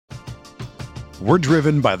We're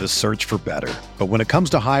driven by the search for better. But when it comes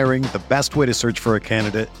to hiring, the best way to search for a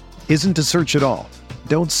candidate isn't to search at all.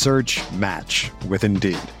 Don't search, match with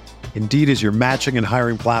Indeed. Indeed is your matching and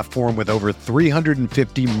hiring platform with over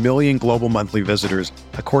 350 million global monthly visitors,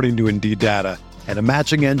 according to Indeed data, and a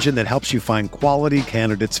matching engine that helps you find quality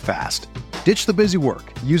candidates fast. Ditch the busy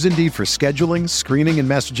work. Use Indeed for scheduling, screening, and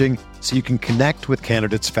messaging so you can connect with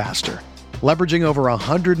candidates faster. Leveraging over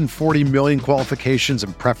 140 million qualifications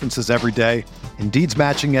and preferences every day, Indeed's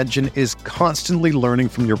matching engine is constantly learning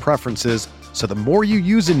from your preferences, so the more you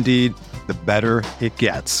use Indeed, the better it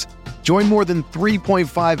gets. Join more than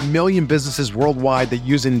 3.5 million businesses worldwide that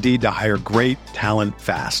use Indeed to hire great talent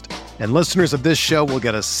fast. And listeners of this show will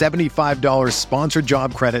get a $75 sponsored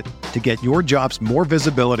job credit to get your jobs more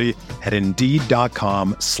visibility at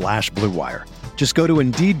Indeed.com/Blue Wire. Just go to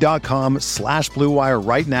Indeed.com/Blue Wire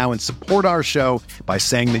right now and support our show by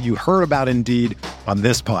saying that you heard about Indeed on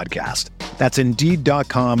this podcast. That's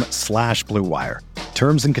Indeed.com/Blue Wire.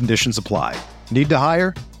 Terms and conditions apply. Need to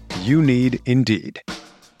hire? You need Indeed.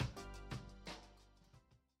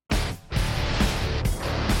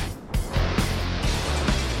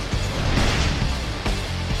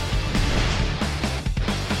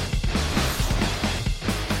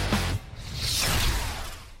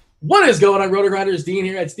 What is going on, Roto Grinders? Dean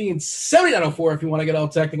here. It's Dean 7904 if you want to get all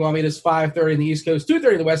technical. I mean, it's 5:30 in the East Coast,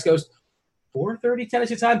 2:30 in the West Coast, 4:30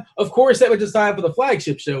 Tennessee time. Of course, that was just time for the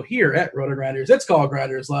flagship show here at Roto Grinders. It's called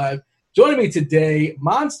Grinders Live. Joining me today,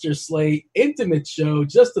 Monster Slate, intimate show,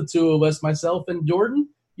 just the two of us, myself and Jordan.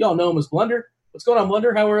 Y'all know him as Blunder. What's going on,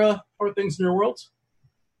 Blunder? How are things in your world?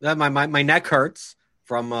 My neck hurts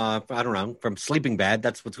from from sleeping bad.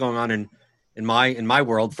 That's what's going on in my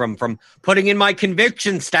world, from putting in my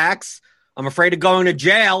conviction stacks. I'm afraid of going to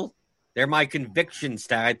jail. They're my conviction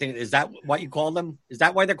stack. I think, is that what you call them? Is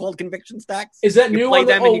that why they're called conviction stacks? Is that you new? Play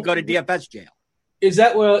them and you go to DFS jail. Is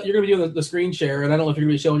that what you're going to be doing the screen share? And I don't know if you're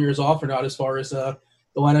going to be showing yours off or not. As far as the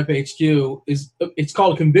lineup HQ it's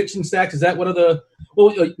called conviction stacks. Is that one of the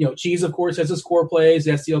Cheese of course has his core plays.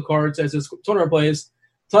 STL Cards has his tournament plays.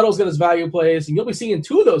 Tuttle's got his value plays, and you'll be seeing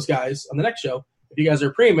two of those guys on the next show. If you guys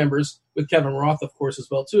are premium members, with Kevin Roth, of course, as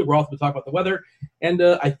well, too. Roth will talk about the weather. And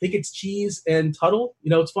I think it's Cheese and Tuttle.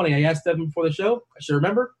 It's funny. I asked Devin before the show. I should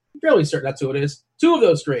remember. I'm fairly certain that's who it is. Two of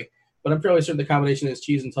those three. But I'm fairly certain the combination is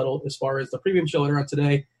Cheese and Tuttle as far as the premium show later on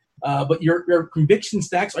today. But your conviction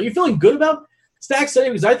stacks, are you feeling good about stacks today?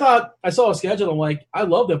 Because I thought I saw a schedule. I'm like, I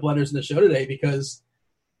love that Blender's in the show today because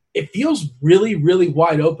it feels really, really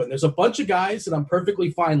wide open. There's a bunch of guys that I'm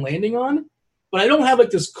perfectly fine landing on. But I don't have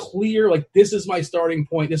this clear, this is my starting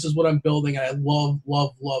point. This is what I'm building. And I love,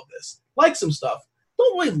 love, love this. Like some stuff.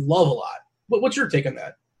 Don't really love a lot. What's your take on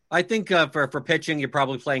that? I think for pitching, you're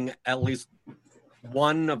probably playing at least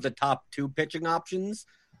one of the top two pitching options.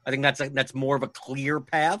 I think that's more of a clear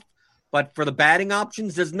path. But for the batting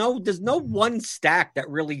options, there's no one stack that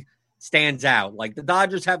really stands out. Like the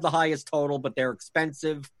Dodgers have the highest total, but they're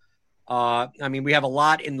expensive. We have a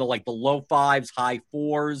lot in the low fives, high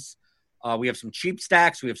fours. We have some cheap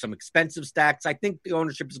stacks. We have some expensive stacks. I think the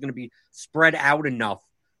ownership is going to be spread out enough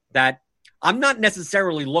that I'm not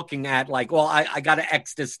necessarily looking at I got to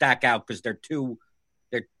X this stack out because they're too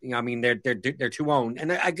owned.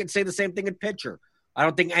 And I could say the same thing in pitcher. I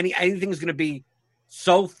don't think anything is going to be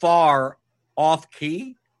so far off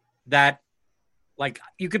key that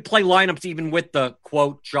you could play lineups even with the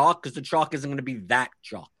quote chalk because the chalk isn't going to be that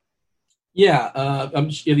chalk. Yeah,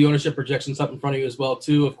 the ownership projections up in front of you as well,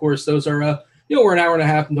 too. Of course, those are, we're an hour and a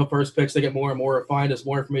half until first picks. They get more and more refined as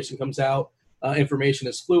more information comes out. Information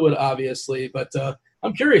is fluid, obviously. But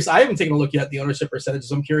I'm curious. I haven't taken a look yet at the ownership percentages.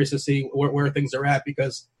 I'm curious to see where things are at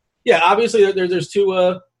because, obviously there's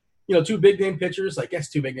two big-name pitchers. I guess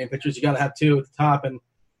two big-name pitchers. You got to have two at the top. And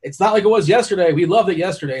it's not like it was yesterday. We loved it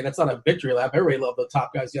yesterday, and that's not a victory lap. Everybody loved the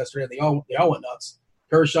top guys yesterday. They all went nuts.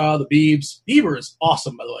 Kershaw, the Biebs. Bieber is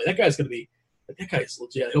awesome, by the way. That guy's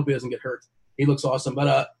legit. I hope he doesn't get hurt. He looks awesome.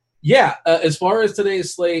 But, as far as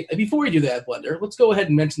today's slate, before we do that, Blender, let's go ahead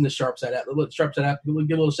and mention the Sharpside app. The Sharpside app, give a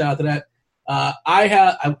little shout out to that.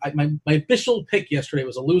 My official pick yesterday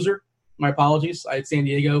was a loser. My apologies. I had San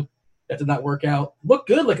Diego. That did not work out. Looked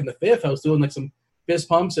good, in the fifth. I was doing, some fist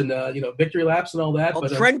pumps and, victory laps and all that. Well,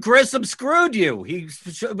 Trent Grissom screwed you.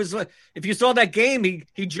 If you saw that game,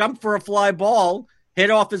 he jumped for a fly ball, hit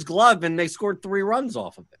off his glove, and they scored 3 runs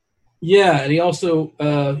off of it. Yeah, and he also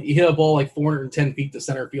he hit a ball 410 feet to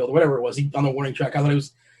center field or whatever it was. He on the warning track. I thought he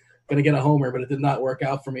was going to get a homer, but it did not work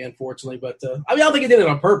out for me, unfortunately. But I don't think he did it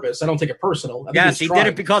on purpose. I don't take it personal. Yes, he did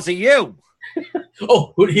it because of you.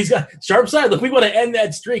 Oh, he's got sharp side. Look, we want to end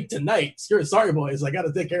that streak tonight. Sorry, boys. I got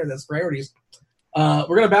to take care of this. Priorities. We're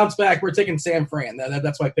going to bounce back. We're taking San Fran.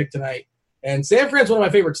 That's my pick tonight. And San Fran's one of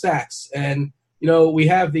my favorite stacks. And, we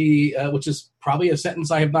have the which is probably a sentence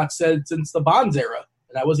I have not said since the Bonds era.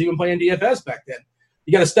 And I wasn't even playing DFS back then.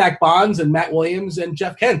 You got to stack Bonds and Matt Williams and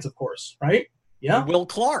Jeff Kent, of course, right? Yeah. Will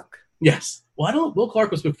Clark. Yes. Well, I don't. Will Clark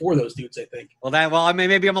was before those dudes, I think.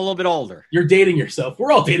 Maybe I'm a little bit older. You're dating yourself.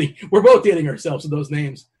 We're all dating. We're both dating ourselves with those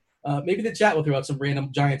names. Maybe the chat will throw out some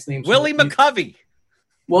random Giants names. Willie McCovey.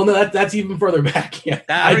 Well, no, that's even further back. Yeah,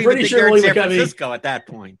 I'm pretty sure Willie McCovey. San Francisco at that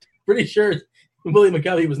point. Pretty sure Willie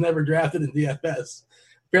McCovey was never drafted in DFS.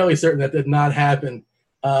 Fairly certain that did not happen.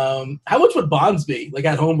 How much would Bonds be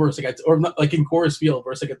at home versus or in Coors Field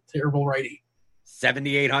versus a terrible righty?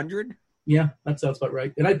 7,800. Yeah, that sounds about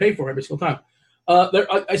right. And I'd pay for it every single time.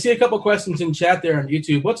 I see a couple questions in chat there on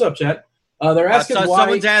YouTube. What's up, chat? They're asking why.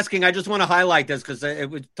 Someone's asking. I just want to highlight this because it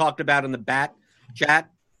was talked about in the bat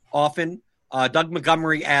chat often. Doug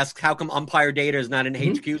Montgomery asks, how come umpire data is not in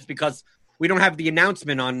HQs? Because we don't have the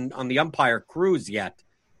announcement on the umpire crews yet.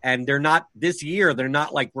 And they're not this year. They're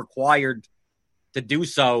not required to do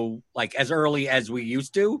so as early as we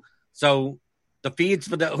used to. So the feeds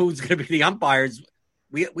for who's going to be the umpires,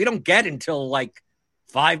 we don't get until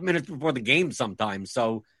 5 minutes before the game sometimes.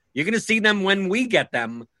 So you're going to see them when we get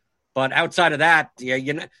them. But outside of that,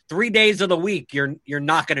 3 days of the week, you're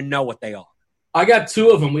not going to know what they are. I got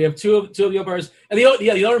two of them. We have two of the umpires. And the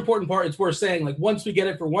other important part, it's worth saying, once we get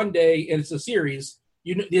it for one day and it's a series,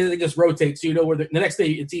 they just rotate, so where the next day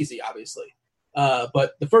it's easy, obviously.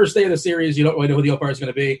 But the first day of the series, you don't really know who the umpire is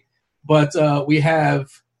going to be. But we have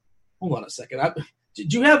 – hold on a second. Do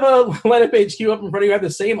you have a lineup HQ up in front of you? You have the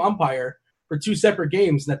same umpire for two separate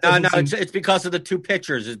games. No, it's because of the two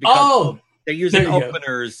pitchers. It's because they're using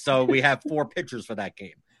openers, so we have four pitchers for that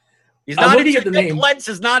game. He's not in two. Nick Lentz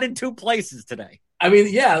is not in two places today. I mean,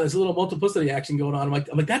 yeah, there's a little multiplicity action going on. I'm like,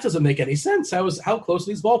 that doesn't make any sense. How close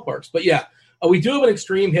are these ballparks? But yeah, we do have an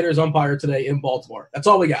extreme hitters umpire today in Baltimore. That's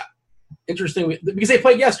all we got. Interesting, because they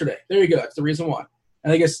played yesterday. There you go. That's the reason why.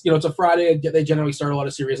 And I guess it's a Friday. They generally start a lot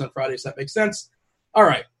of series on Fridays. So that makes sense. All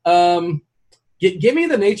right. Give me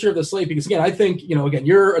the nature of the slate, because again, I think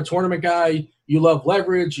you're a tournament guy. You love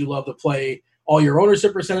leverage. You love to play all your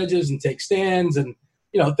ownership percentages and take stands and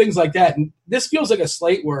things like that. And this feels like a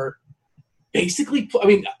slate where basically,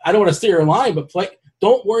 I don't want to steer a line, but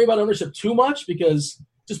don't worry about ownership too much, because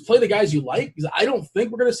just play the guys you like. Because I don't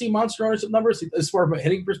think we're going to see monster ownership numbers as far as a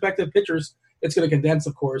hitting perspective. Pitchers, it's going to condense,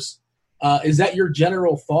 of course. Is that your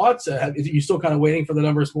general thoughts? Are you still kind of waiting for the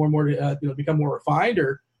numbers more and more to become more refined,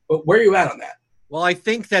 but where are you at on that? Well, I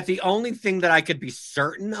think that the only thing that I could be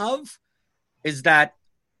certain of is that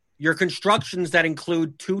your constructions that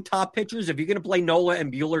include two top pitchers, if you're going to play Nola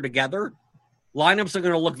and Buehler together, lineups are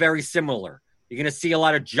going to look very similar. You're going to see a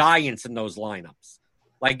lot of Giants in those lineups.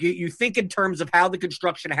 You think in terms of how the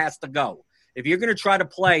construction has to go. If you're going to try to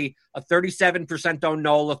play a 37% owned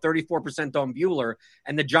Nola, 34% owned Buehler,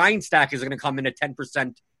 and the Giant stack is going to come in at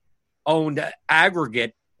 10% owned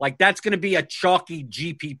aggregate, that's going to be a chalky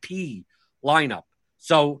GPP lineup.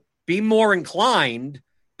 So be more inclined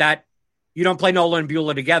that you don't play Nola and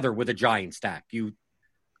Buehler together with a Giant stack. You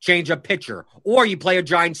change a pitcher, or you play a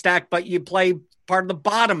Giant stack, but you play part of the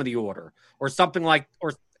bottom of the order, or something like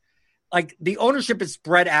the ownership is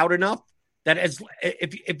spread out enough that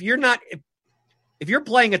if you're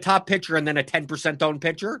playing a top pitcher and then a 10% owned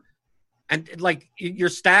pitcher, and your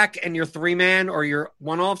stack and your 3-man or your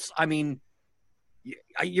one-offs,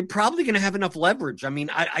 you're probably going to have enough leverage.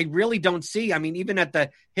 I really don't see. Even at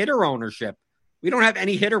the hitter ownership, we don't have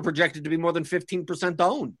any hitter projected to be more than 15%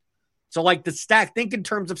 owned. So the stack, think in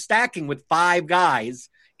terms of stacking with 5 guys,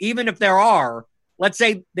 even if there are, let's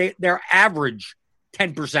say they're average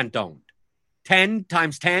 10% owned. 10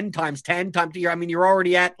 times 10 times 10 times you're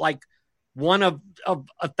already at one of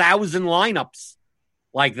 1,000 lineups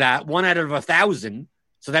like that, 1 out of 1,000.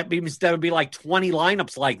 So that means that would be 20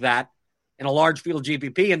 lineups like that in a large field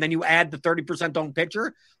GPP. And then you add the 30% owned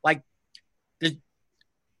pitcher.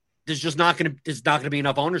 There's just not going to be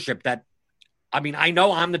enough ownership that, I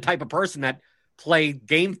know I'm the type of person that play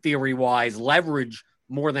game theory wise leverage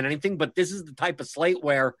more than anything, but this is the type of slate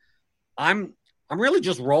where I'm really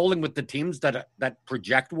just rolling with the teams that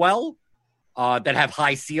project well, that have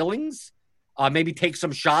high ceilings, maybe take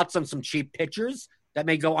some shots on some cheap pitchers that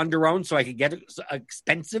may go under-owned so I could get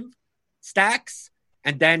expensive stacks,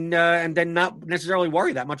 and then not necessarily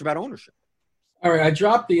worry that much about ownership. All right, I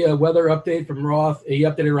dropped the weather update from Roth. He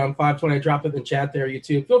updated around 5:20. I dropped it in chat there,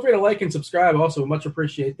 YouTube. Feel free to like and subscribe. Also, much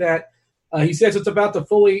appreciate that. He says it's about to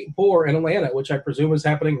fully pour in Atlanta, which I presume is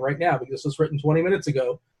happening right now because this was written 20 minutes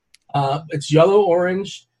ago. It's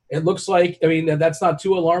yellow-orange. It looks like, I mean, that's not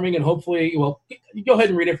too alarming, and hopefully, well, you go ahead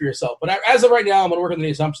and read it for yourself. But as of right now, I'm going to work on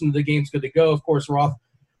the assumption that the game's good to go. Of course, Roth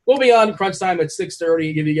will be on crunch time at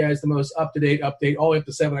 6:30, give you guys the most up-to-date update all the way up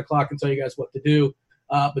to 7 o'clock and tell you guys what to do.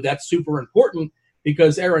 But that's super important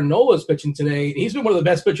because Aaron Nola's pitching today. He's been one of the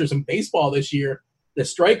best pitchers in baseball this year. The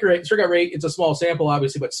strikeout rate, it's a small sample,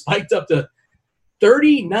 obviously, but spiked up to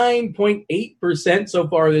 39.8% so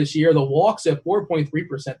far this year. The walks at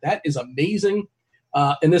 4.3%. That is amazing.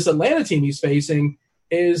 And this Atlanta team he's facing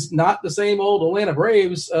is not the same old Atlanta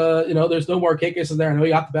Braves. There's no more Markakis in there. I know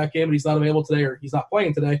he got the back in, but he's not available today, or he's not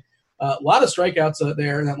playing today. A lot of strikeouts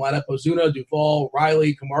there in that lineup. Ozuna, Duvall,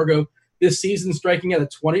 Riley, Camargo. This season striking at a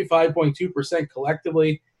 25.2%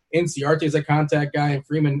 collectively. Inciarte's a contact guy, and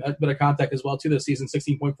Freeman a bit of contact as well, too, this season,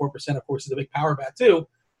 16.4%. Of course, he's a big power bat, too.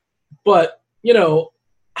 But,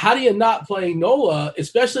 how do you not play Nola,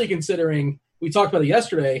 especially considering we talked about it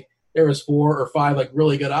yesterday, there was 4 or 5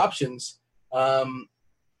 really good options.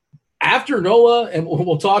 After Nola, and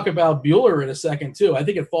we'll talk about Buehler in a second too, I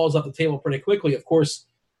think it falls off the table pretty quickly. Of course,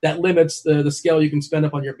 that limits the scale you can spend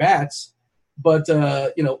up on your bats. But,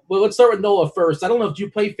 let's start with Nola first. I don't know if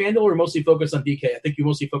you play FanDuel or mostly focus on DK. I think you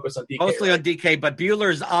mostly focus on DK. Mostly right? On DK, but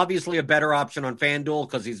Buehler's obviously a better option on FanDuel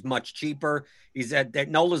because he's much cheaper. He's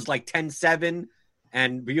Nola's like 10-7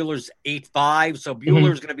 and Buehler's 8-5. So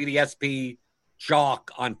Buehler's going to be the SP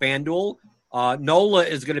chalk on FanDuel. Nola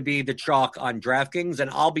is going to be the chalk on DraftKings,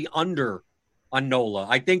 and I'll be under on Nola.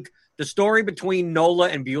 I think the story between Nola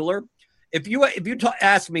and Buehler, if you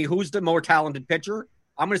ask me who's the more talented pitcher,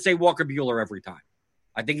 I'm going to say Walker Buehler every time.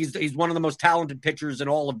 I think he's one of the most talented pitchers in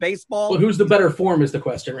all of baseball. Well, who's the better form is the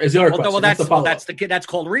question. Is the other question. That's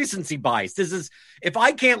called recency bias. This is if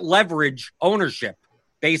I can't leverage ownership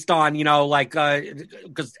based on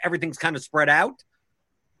because everything's kind of spread out.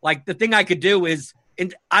 Like the thing I could do is,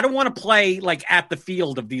 and I don't want to play at the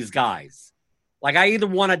field of these guys. I either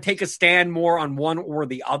want to take a stand more on one or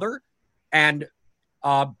the other. And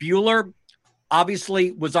Buehler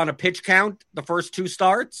obviously was on a pitch count the first 2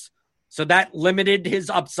 starts. So that limited his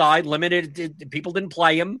upside, people didn't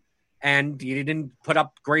play him, and he didn't put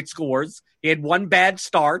up great scores. He had 1 bad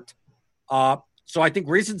start. So I think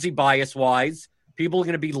recency bias-wise, people are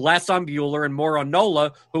going to be less on Buehler and more on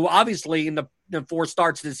Nola, who obviously in the 4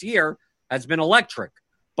 starts this year has been electric.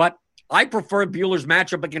 But I prefer Buehler's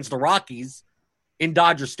matchup against the Rockies in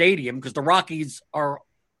Dodger Stadium because the Rockies are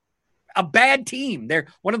a bad team. They're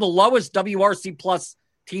one of the lowest WRC plus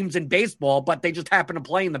teams in baseball, but they just happen to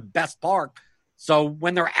play in the best park. So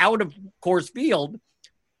when they're out of Coors Field,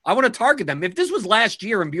 I want to target them. If this was last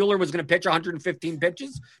year and Buehler was going to pitch 115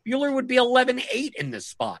 pitches, Buehler would be 11-8 in this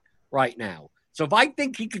spot right now. So if I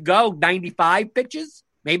think he could go 95 pitches,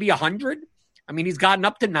 maybe 100, I mean, he's gotten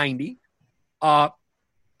up to 90.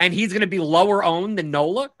 And he's going to be lower owned than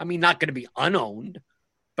Nola. I mean, not going to be unowned.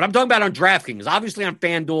 But I'm talking about on DraftKings. Obviously on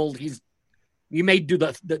FanDuel, you may do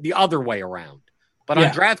the other way around. But on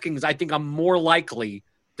DraftKings, I think I'm more likely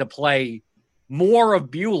to play more of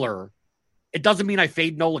Buehler. It doesn't mean I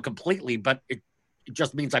fade Nola completely, but it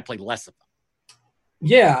just means I play less of them.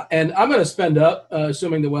 Yeah, and I'm going to spend up,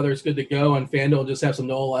 assuming the weather is good to go, and FanDuel just have some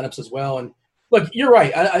Nola lineups as well. And look, you're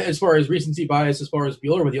right. As far as recency bias, as far as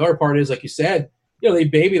Buehler, but the other part is, like you said, they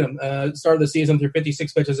babied him. Started the season through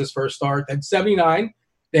 56 pitches his first start, then 79,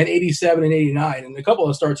 then 87 and 89. And a couple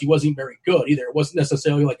of starts, he wasn't very good either. It wasn't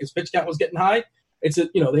necessarily like his pitch count was getting high. It's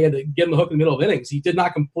they had to get him the hook in the middle of innings. He did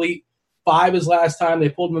not complete 5 his last time. They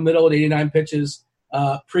pulled him in the middle at 89 pitches.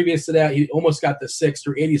 Previous to that, he almost got the 6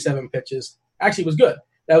 through 87 pitches. Actually, was good.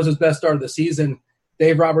 That was his best start of the season.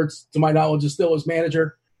 Dave Roberts, to my knowledge, is still his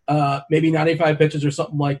manager. Maybe 95 pitches or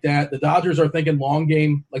something like that. The Dodgers are thinking long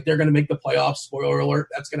game, like they're going to make the playoffs. Spoiler alert,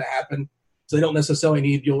 that's going to happen. So they don't necessarily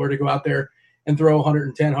need Buehler to go out there and throw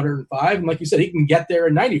 110, 105. And like you said, he can get there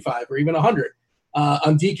in 95 or even 100.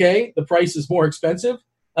 On DK, the price is more expensive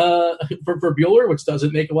for Buehler, which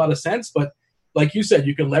doesn't make a lot of sense. But like you said,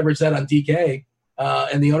 you can leverage that on DK,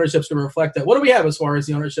 and the ownership's going to reflect that. What do we have as far as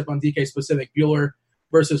the ownership on DK specific, Buehler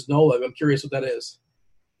versus Nola? I'm curious what that is.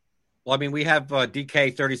 Well, I mean, we have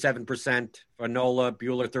DK 37% for Nola,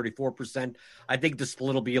 Buehler 34%. I think the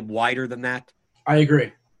split will be wider than that. I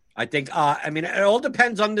agree. I think, it all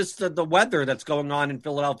depends on the weather that's going on in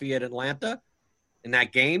Philadelphia and Atlanta in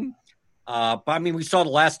that game. But, I mean, we saw the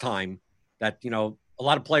last time that, a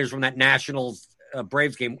lot of players from that Nationals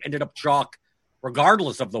Braves game ended up chalk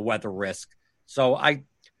regardless of the weather risk. So I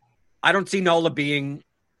don't see Nola being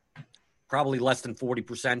probably less than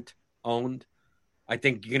 40% owned. I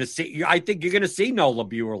think you're going to see Nola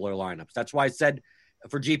Buehler lineups. That's why I said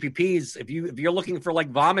for GPPs, if you're looking for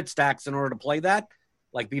vomit stacks in order to play that,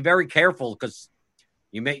 be very careful because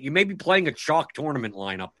You may be playing a chalk tournament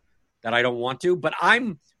lineup that I don't want to, but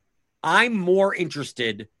I'm more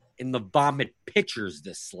interested in the vomit pitchers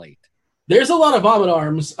this slate. There's a lot of vomit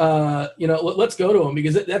arms. Let's go to them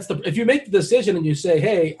because if you make the decision and you say,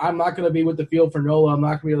 hey, I'm not going to be with the field for Nola, I'm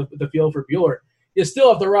not going to be with the field for Buehler, you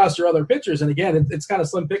still have to roster other pitchers. And again, it's kind of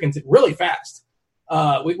slim pickings really fast.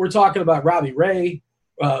 We're talking about Robbie Ray,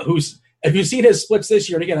 who's, if you've seen his splits this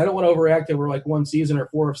year, and again, I don't want to overreact over like one season or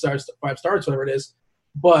 4 stars, 5 starts, whatever it is,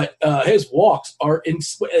 but his walks are in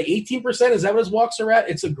 18%. Is that what his walks are at?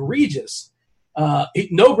 It's egregious.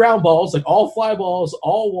 No ground balls, like all fly balls,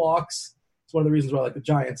 all walks. It's one of the reasons why I like the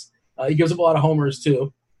Giants. He gives up a lot of homers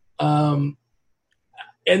too. And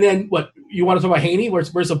then what you want to talk about Haney,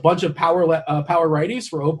 where's a bunch of power righties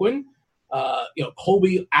for Oakland.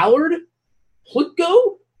 Colby Allard,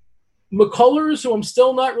 Plutko, McCullers, who I'm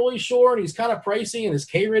still not really sure, and he's kind of pricey and his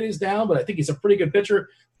K rate is down, but I think he's a pretty good pitcher.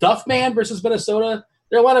 Duffman versus Minnesota.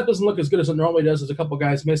 Their lineup doesn't look as good as it normally does. There's a couple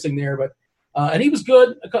guys missing there, but and he was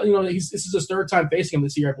good. This is his 3rd time facing him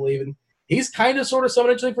this year, I believe, and he's kind of sort of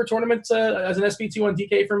someone interesting for tournaments as an SP2 on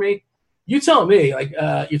DK for me. You tell me,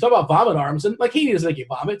 you talk about vomit arms, and like he doesn't make you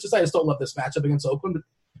vomit. Just I just don't love this matchup against Oakland.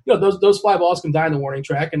 But, those fly balls can die in the warning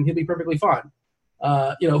track, and he'll be perfectly fine.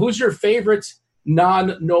 Who's your favorite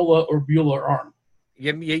non-Nola or Buehler arm?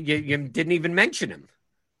 You didn't even mention him.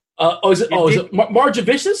 Is it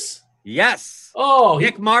Margevicius? Yes. Oh,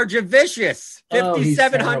 Nick Margevicius,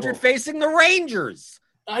 5,700 facing the Rangers.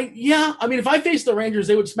 If I faced the Rangers,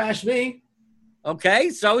 they would smash me. Okay,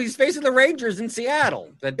 so he's facing the Rangers in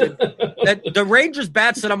Seattle. The Rangers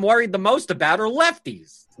bats that I'm worried the most about are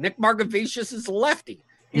lefties. Nick Margevicius is a lefty.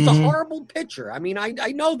 He's a horrible pitcher. I mean, I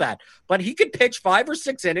know that. But he could pitch 5 or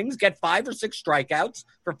 6 innings, get 5 or 6 strikeouts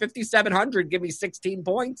for 5,700, give me 16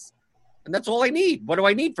 points. And that's all I need. What do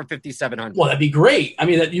I need for 5,700? Well, that'd be great. I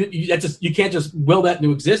mean, you can't just will that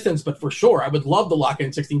into existence, but for sure, I would love to lock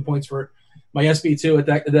in 16 points for my SP2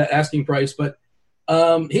 at that asking price. But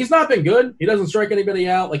he's not been good. He doesn't strike anybody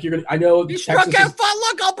out. I know he struck out.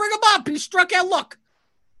 Look, I'll bring him up. He struck out. Look,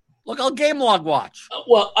 I'll game log watch.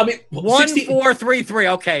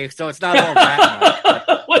 1-4-3-3. Okay, so it's not all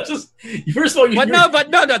that. First of all, no.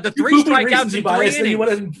 The 3 strikeouts in 3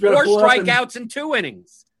 innings, 4 strikeouts in 2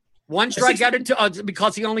 innings. 1 strikeout in 2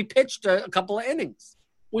 because he only pitched a couple of innings.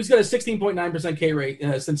 Well, he's got a 16.9% K rate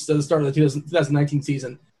since the start of the 2019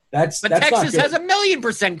 season. But Texas has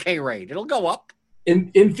 1,000,000% K rate. It'll go up.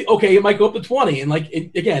 Okay, it might go up to 20, and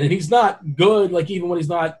and he's not good. Even when he's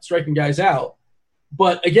not striking guys out.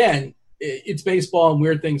 But again, it's baseball and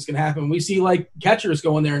weird things can happen. We see catchers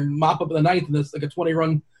go in there and mop up in the 9th and it's like a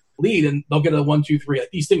 20-run lead and they'll get a 1-2-3.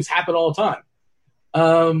 These things happen all the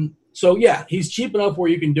time. So yeah, he's cheap enough where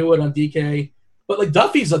you can do it on DK. But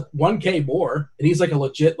Duffy's a 1K more and he's a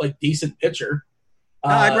legit decent pitcher.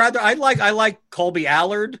 I like Colby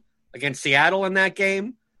Allard against Seattle in that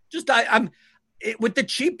game. With the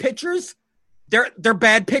cheap pitchers, they're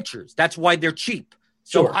bad pitchers. That's why they're cheap.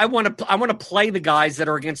 So sure. I want to play the guys that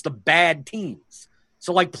are against the bad teams.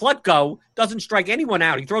 So Plutko doesn't strike anyone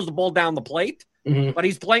out. He throws the ball down the plate, but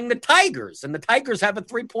he's playing the Tigers, and the Tigers have a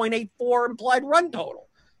 3.84 implied run total.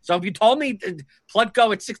 So if you told me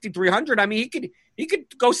Plutko at 6,300, I mean he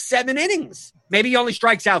could go 7 innings. Maybe he only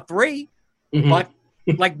strikes out 3, but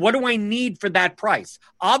what do I need for that price?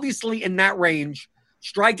 Obviously, in that range,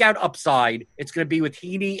 strikeout upside, it's going to be with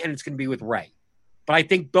Heaney and it's going to be with Ray. But I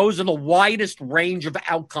think those are the widest range of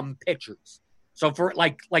outcome pitchers. So for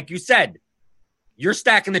like you said, you're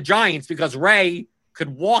stacking the Giants because Ray could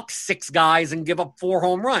walk 6 guys and give up 4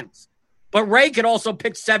 home runs. But Ray could also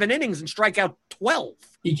pitch 7 innings and strike out 12.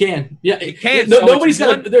 He can. Yeah, he can. Nobody's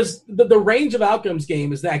got there's the range of outcomes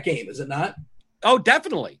game is that game, is it not? Oh,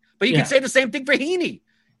 definitely. But you can say the same thing for Heaney.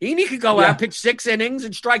 Heaney could go out, pitch 6 innings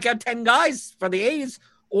and strike out 10 guys for the A's.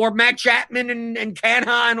 Or Matt Chapman and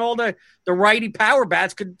Canha and all the righty power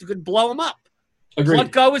bats could blow him up. Agreed.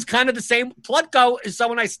 Plutko is kind of the same. Plutko is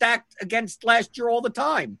someone I stacked against last year all the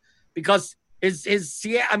time because he's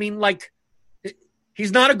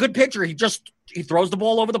not a good pitcher. He throws the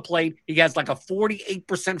ball over the plate. He has a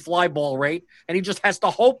 48% fly ball rate, and he just has to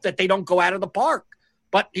hope that they don't go out of the park.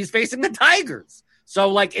 But he's facing the Tigers.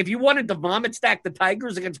 So, if you wanted to vomit stack the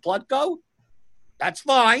Tigers against Plutko, that's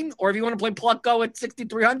fine. Or if you want to play Plutko at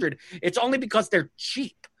 6,300, it's only because they're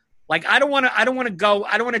cheap. I don't want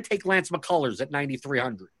to take Lance McCullers at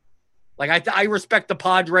 9,300. I respect the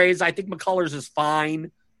Padres. I think McCullers is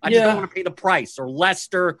fine. I just don't want to pay the price. Or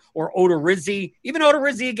Lester or Odorizzi. Even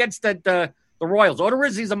Odorizzi against the Royals.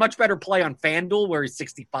 Odorizzi is a much better play on FanDuel where he's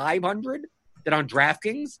 6,500 than on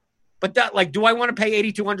DraftKings. But do I want to pay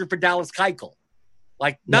 8,200 for Dallas Keuchel?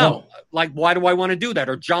 Like, no. Like, why do I want to do that?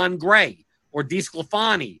 Or John Gray or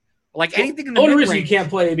DeSclafani. Like anything in the only reason you can't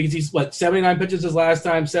play because he's 79 pitches his last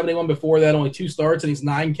time, 71 before that, only 2 starts, and he's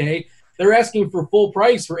 $9K. They're asking for full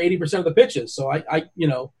price for 80% of the pitches. So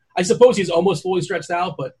I suppose he's almost fully stretched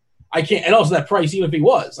out, but I can't. And also that price, even if he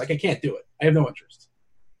was, I can't do it. I have no interest.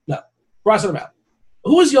 No, crossing him out.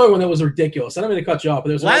 Who was the other one that was ridiculous? I don't mean to cut you off, but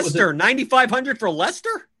there's Lester, 9,500 for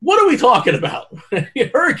Lester. What are we talking about?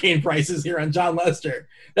 Hurricane prices here on John Lester.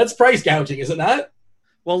 That's price gouging, is it not?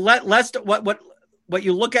 Well, Lester. What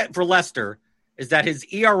you look at for Lester is that his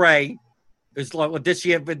ERA is like this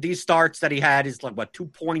year with these starts that he had is like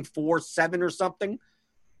 2.47 or something.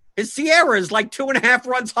 His Sierra is like 2.5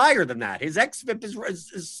 runs higher than that. His xFIP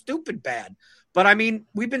is stupid bad. But I mean,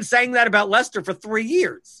 we've been saying that about Lester for 3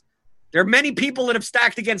 years. There are many people that have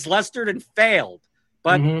stacked against Lester and failed.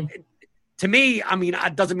 But to me, I mean,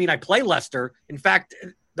 it doesn't mean I play Lester. In fact,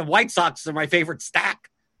 the White Sox are my favorite stack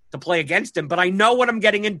to play against him. But I know what I'm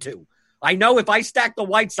getting into. I know if I stack the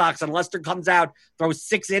White Sox and Lester comes out, throws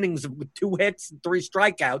 6 innings with 2 hits and 3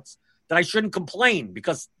 strikeouts, that I shouldn't complain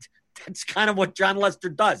because that's kind of what John Lester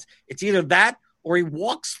does. It's either that or he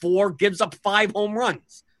walks 4, gives up 5 home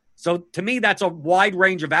runs. So to me, that's a wide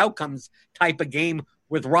range of outcomes type of game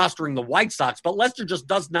with rostering the White Sox. But Lester just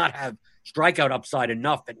does not have strikeout upside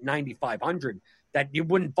enough at 9,500 that you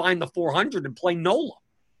wouldn't find the 400 and play Nola.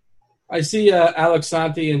 I see Alex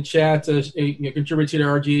Santi in chat contribute to the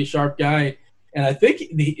RG Sharp guy. And I think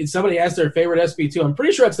somebody asked their favorite SP2. I'm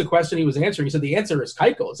pretty sure that's the question he was answering. He said the answer is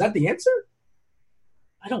Keuchel. Is that the answer?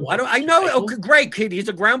 I know. Okay, great kid. He's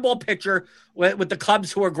a ground ball pitcher with the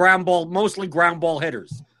Cubs, who are mostly ground ball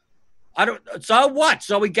hitters. So what?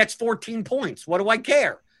 So he gets 14 points. What do I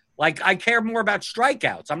care? Like, I care more about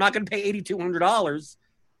strikeouts. I'm not going to pay $8,200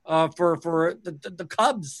 for the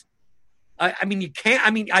Cubs. I mean, you can't. I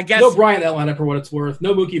mean, I guess no Bryant that lineup for what it's worth.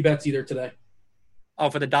 No Mookie Betts either today. Oh,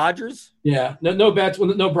 for the Dodgers? Yeah, no Betts.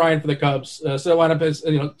 No Bryant for the Cubs. So the lineup is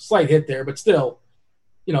slight hit there, but still.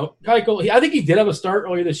 Keuchel, I think he did have a start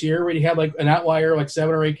earlier this year where he had like an outlier, like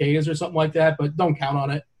 7 or 8 Ks or something like that, but don't count on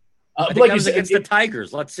it. I think that was against the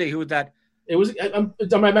Tigers. Let's see who that. It was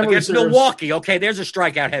my memory against serves. Milwaukee. Okay, there's a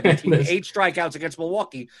strikeout heavy team. 8 strikeouts against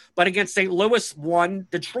Milwaukee, but against St. Louis 1.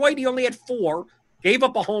 Detroit, he only had 4. Gave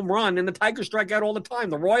up a home run, and the Tigers strike out all the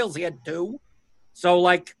time. The Royals, he had 2. So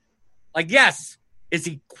like yes, is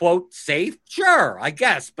he quote safe? Sure, I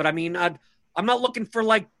guess, but I mean, I'm not looking for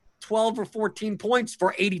like 12 or 14 points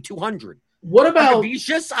for 8,200. What about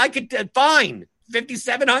Vicious? I could fine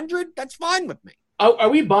 5,700. That's fine with me. Are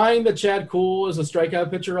we buying that Chad Kuhl is a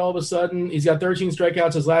strikeout pitcher all of a sudden? He's got 13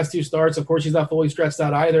 strikeouts his last 2 starts. Of course, he's not fully stretched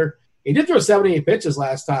out either. He did throw 78 pitches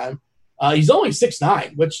last time. He's only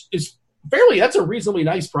 6'9", which is that's a reasonably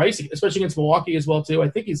nice price, especially against Milwaukee as well, too. I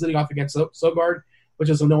think he's leading off against Sogard, which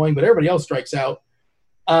is annoying, but everybody else strikes out.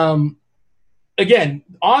 Again,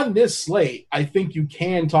 on this slate, I think you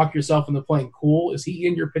can talk yourself into playing Kuhl. Is he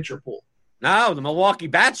in your pitcher pool? No, the Milwaukee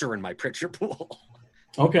Bats are in my pitcher pool.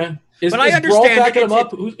 Okay. But I understand. Backing him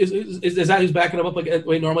up? Is that who's backing him up like the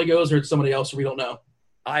way it normally goes, or it's somebody else, or we don't know?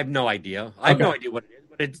 I have no idea. I have no idea what it is,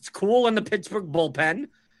 but it's Kuhl in the Pittsburgh bullpen,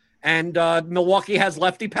 and Milwaukee has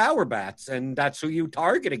lefty power bats, and that's who you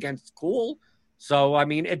target against Kuhl. So, I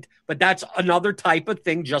mean, but that's another type of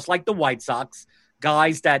thing, just like the White Sox,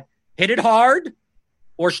 guys that hit it hard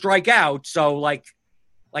or strike out. So, like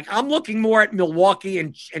I'm looking more at Milwaukee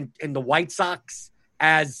and the White Sox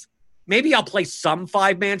as maybe I'll play some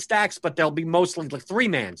 5-man stacks, but they'll be mostly like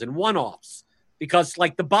 3-mans and 1-offs. Because,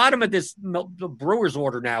 like, the bottom of the Brewers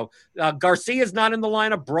order now, Garcia's not in the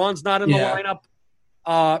lineup, Braun's not in the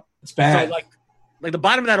lineup. It's bad. So, like the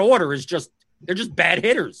bottom of that order is they're just bad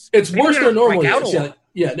hitters. It's worse than normal.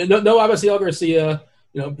 Yeah. No, obviously, El Garcia,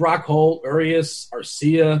 Brock Holt, Urias,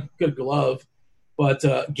 Arcia, good glove. But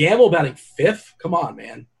Gamble batting 5th? Come on,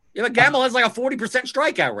 man. Yeah, but Gamble has like a 40%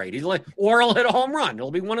 strikeout rate. Or he'll hit a home run.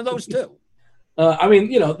 It'll be one of those two. I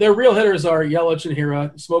mean, their real hitters are Yelich and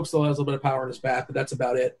Hira. Smoke still has a little bit of power in his bat, but that's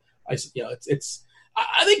about it. I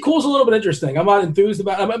think Kuhl's a little bit interesting. I'm not enthused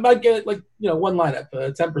about it. I might get one lineup,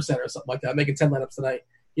 10% or something like that. Making 10 lineups tonight.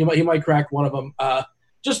 He might crack one of them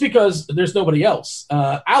just because there's nobody else.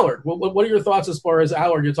 Allard, what are your thoughts as far as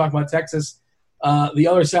Allard? You're talking about Texas. The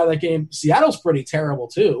other side of that game, Seattle's pretty terrible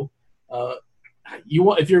too.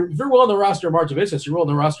 If you're willing to roster Marchevicius, you're willing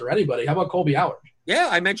to roster anybody. How about Colby Allard? Yeah,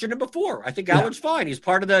 I mentioned him before. I think Allard's fine. He's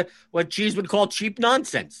part of what Cheese would call cheap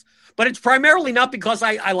nonsense. But it's primarily not because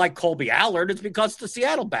I like Colby Allard. It's because the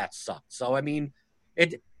Seattle bats suck. So, I mean,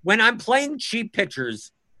 when I'm playing cheap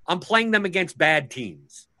pitchers, I'm playing them against bad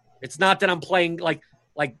teams. It's not that I'm playing like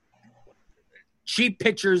cheap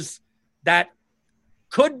pitchers that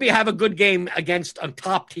could have a good game against a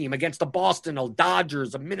top team, against the Boston, a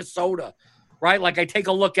Dodgers, a Minnesota, right? Like I take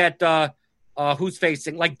a look at who's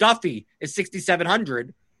facing, like Duffy is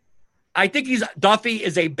 6,700. I think Duffy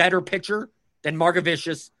is a better pitcher than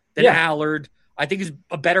Margevicius, than Allard. I think he's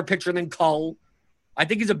a better pitcher than Cull. I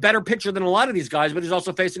think he's a better pitcher than a lot of these guys, but he's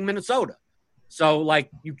also facing Minnesota. So, like,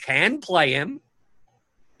 you can play him.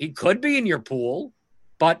 He could be in your pool,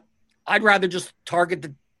 but I'd rather just target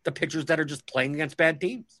the pitchers that are just playing against bad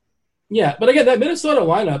teams. Yeah, but again, that Minnesota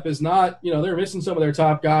lineup is not, they're missing some of their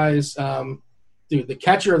top guys. Dude, the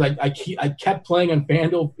catcher, like I kept playing on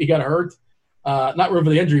FanDuel. He got hurt. Not room for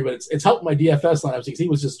the injury, but it's helped my DFS lineups because he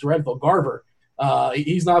was just dreadful. Garver,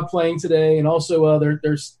 he's not playing today, and also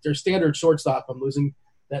their standard shortstop. I'm losing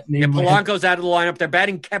that name. Yeah, Polanco's out of the lineup. They're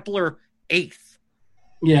batting Kepler 8th.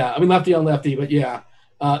 Yeah, I mean lefty on lefty, but yeah,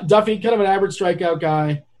 Duffy, kind of an average strikeout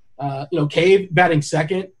guy. Cave batting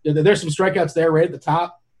second. There's some strikeouts there right at the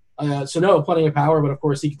top. Sano, plenty of power, but of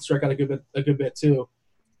course he can strike out a good bit too.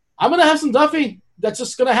 I'm gonna have some Duffy. That's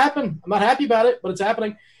just gonna happen. I'm not happy about it, but it's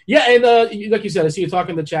happening. Yeah, and like you said, I see you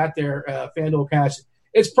talking in the chat there, FanDuel Cash.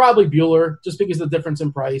 It's probably Bueller, just because of the difference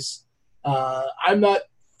in price. I'm not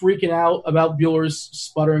freaking out about Bueller's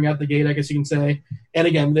sputtering out the gate, I guess you can say. And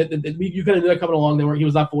again, you kind of knew that coming along there where he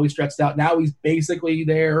was not fully stretched out. Now he's basically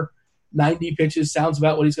there. 90 pitches sounds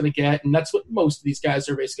about what he's going to get, and that's what most of these guys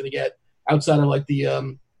are basically going to get outside of like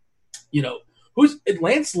the, who's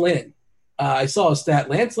Lance Lynn. I saw a stat.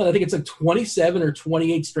 Lance Lynn, I think it's like 27 or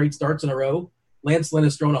 28 straight starts in a row. Lance Lynn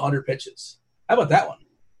has thrown 100 pitches. How about that one?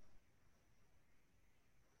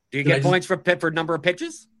 Do you get points for number of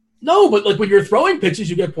pitches? No, but like when you're throwing pitches,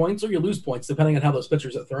 you get points or you lose points depending on how those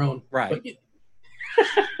pitchers are thrown. Right.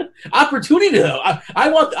 Opportunity though. I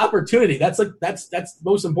want the opportunity. That's the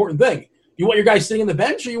most important thing. You want your guy sitting in the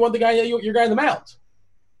bench, or you want your guy in the mound?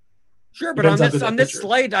 Sure, but on this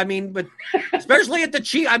slate, I mean, but especially at the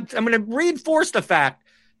cheap, I'm going to reinforce the fact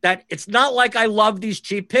that it's not like I love these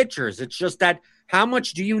cheap pitchers. It's just that how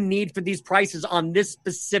much do you need for these prices on this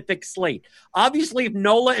specific slate? Obviously, if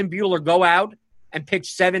Nola and Bueller go out and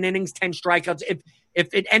pitch 7 innings, 10 strikeouts,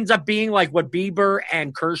 if it ends up being like what Bieber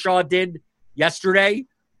and Kershaw did yesterday,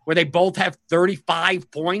 where they both have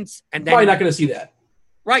 35 points, and then probably not going to see that.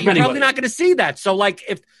 Right, you're probably not going to see that. So, like,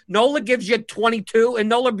 if Nola gives you 22, and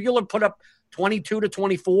Nola Bueller put up 22 to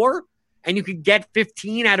 24, and you could get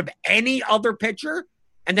 15 out of any other pitcher,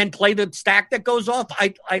 and then play the stack that goes off,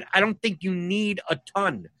 I don't think you need a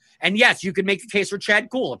ton. And yes, you could make a case for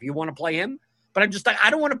Chad Kuhl if you want to play him, but I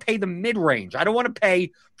don't want to pay the mid-range. I don't want to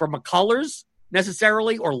pay for McCullers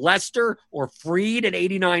necessarily, or Lester, or Fried at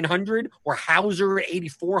 8,900, or Hauser at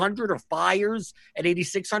 8,400, or Fiers at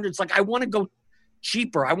 8,600. It's like I want to go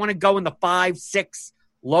cheaper. I want to go in the 5, 6,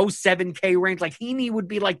 low 7K range. Like Heaney would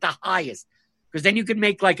be like the highest, because then you could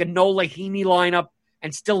make like a Nola Heaney lineup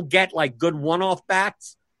and still get like good one-off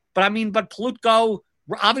bats. But I mean, Plutko,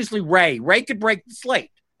 obviously Ray could break the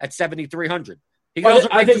slate at 7,300. He could also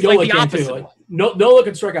break the slate the opposite way. Nola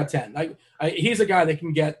can strike out 10. He's a guy that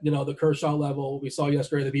can get, the Kershaw level. We saw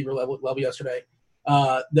yesterday, the Bieber level yesterday.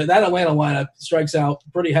 That Atlanta lineup strikes out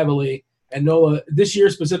pretty heavily. And Nola, this year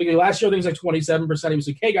specifically, last year I think it was like 27%. He was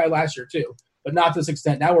a K guy last year too, but not to this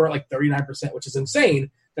extent. Now we're at like 39%, which is insane.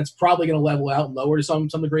 That's probably going to level out and lower to some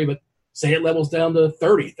degree, but say it levels down to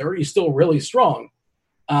 30. 30 is still really strong.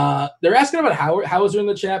 They're asking about Hauser in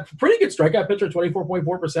the chat. Pretty good strikeout pitcher,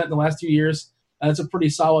 24.4% in the last 2 years. That's a pretty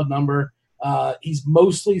solid number. He's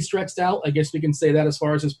mostly stretched out. I guess we can say that as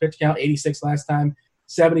far as his pitch count, 86 last time,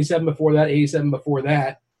 77 before that, 87 before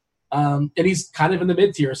that. And he's kind of in the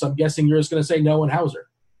mid-tier, so I'm guessing you're just going to say no on Hauser.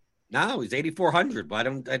 No, he's 8,400.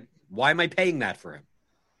 Why am I paying that for him?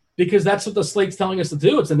 Because that's what the slate's telling us to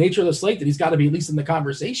do. It's the nature of the slate that he's got to be at least in the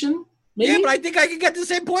conversation. Maybe? Yeah, but I think I could get the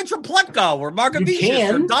same points from Plutko or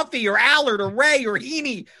Margevicius or Duffy or Allard or Ray or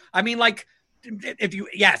Heaney. I mean, like, if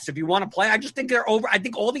you want to play, I just think they're over. I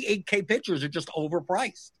think all the 8K pitchers are just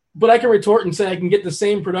overpriced. But I can retort and say I can get the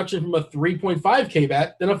same production from a 3.5K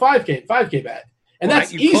bat than a 5K bat. And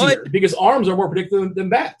that's easier because arms are more predictable than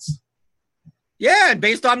bats. Yeah, and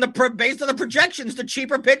based on the projections, the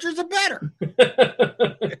cheaper pitchers are better.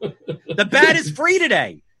 The bat is free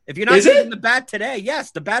today. If you're not using the bat today,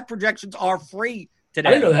 yes, the bat projections are free today.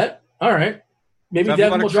 I didn't know that. All right, maybe so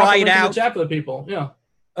Devin will drop it in the chat for the people. Yeah.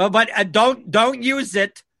 But don't use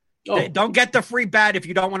it. Oh. Don't get the free bat if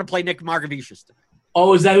you don't want to play Nick Margevicius today.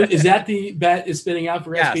 Oh, is that the bat is spinning out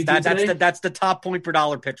for yes, SPT today? That's the top point per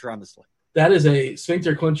dollar pitcher on the slate. That is a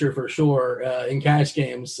sphincter clincher for sure in cash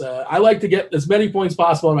games. I like to get as many points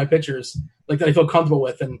possible on my pitchers, like that I feel comfortable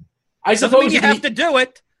with. And I suppose you have to do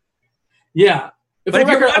it. Yeah, But if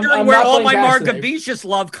you're wondering where all my Bats Margevicius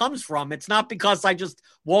love comes from, it's not because I just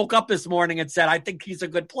woke up this morning and said, I think he's a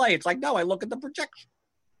good play. It's like, no, I look at the projection.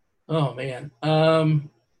 Oh, man.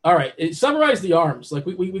 All right. Summarize the arms. Like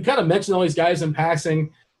we kind of mentioned all these guys in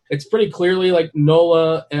passing. It's pretty clearly like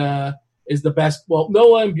Nola is the best. Well,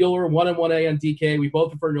 Nola and Buehler, 1 and 1A on DK. We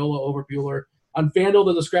both prefer Nola over Buehler. On FanDuel,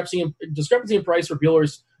 the discrepancy in price for Buehler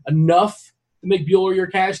is enough to make Buehler your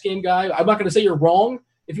cash game guy. I'm not going to say you're wrong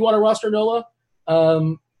if you want to roster Nola.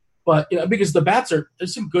 But because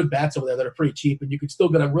there's some good bats over there that are pretty cheap, and you could still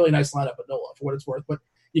get a really nice lineup with Nola for what it's worth. But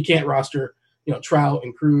you can't roster, Trout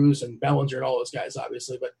and Cruz and Bellinger and all those guys,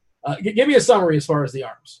 obviously. But give me a summary as far as the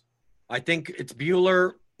arms. I think it's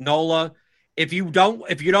Buehler, Nola. If you don't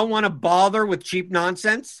want to bother with cheap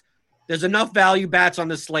nonsense, there's enough value bats on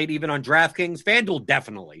the slate, even on DraftKings. FanDuel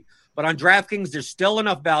definitely, but on DraftKings, there's still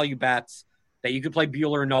enough value bats that you could play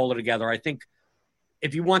Buehler and Nola together. I think.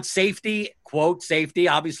 If you want safety, quote, safety,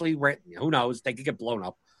 obviously, who knows? They could get blown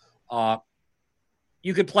up.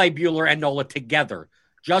 You could play Buehler and Nola together.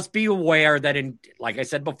 Just be aware that like I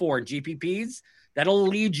said before, in GPPs, that'll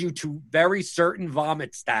lead you to very certain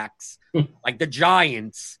vomit stacks, like the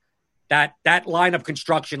Giants, that lineup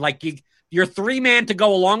construction. Like your 3-man to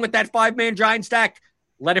go along with that 5-man Giant stack,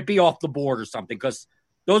 let it be off the board or something. Because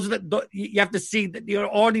those are you have to see that the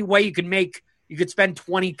only way you could spend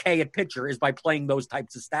 $20K at pitcher is by playing those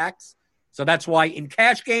types of stacks. So that's why in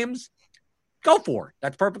cash games, go for it.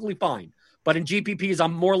 That's perfectly fine. But in GPPs,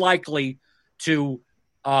 I'm more likely to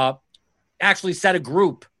actually set a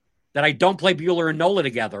group that I don't play Buehler and Nola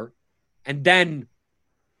together and then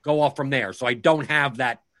go off from there. So I don't have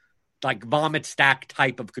that like vomit stack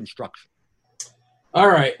type of construction. All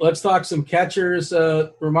right, let's talk some catchers.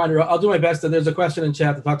 Reminder, I'll do my best. There's a question in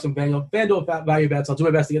chat to talk some FanDuel value bets. I'll do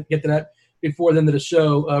my best to get to that before the end of the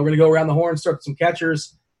show. We're going to go around the horn, start with some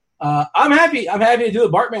catchers. I'm happy to do the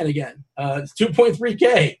Bartman again. It's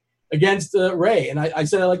 2.3K against Ray. And I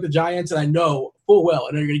said I like the Giants, and I know full well,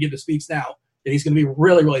 I know you're going to give the speaks now, that he's going to be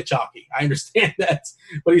really, really chalky. I understand that.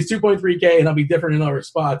 But he's 2.3K, and I'll be different in other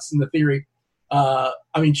spots in the theory.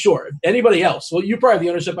 Sure. Anybody else? Well, you probably have the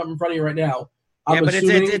ownership up in front of you right now. But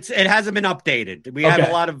it hasn't been updated. We have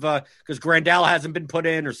a lot of because Grandal hasn't been put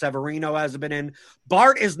in or Severino hasn't been in.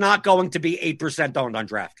 Bart is not going to be 8% owned on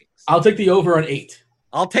DraftKings. I'll take the over on 8.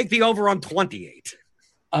 I'll take the over on 28.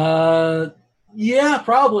 Yeah,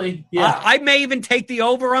 probably. Yeah, I may even take the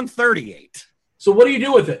over on 38. So what do you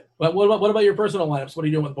do with it? What about your personal lineups? What are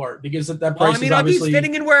you doing with Bart? Because that price is obviously... He's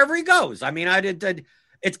fitting in wherever he goes.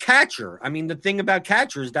 It's catcher. The thing about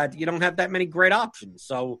catcher is that you don't have that many great options.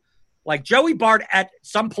 So. Like Joey Bart at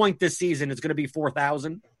some point this season is going to be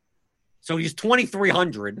 4,000. So he's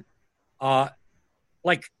 2,300.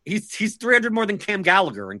 He's 300 more than Cam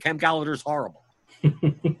Gallagher, and Cam Gallagher's horrible.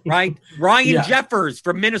 Right? Ryan Jeffers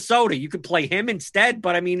from Minnesota. You could play him instead,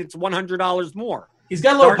 but it's $100 more. He's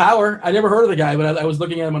got a little power. I never heard of the guy, but I was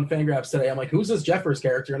looking at him on Fangraphs today. I'm like, who's this Jeffers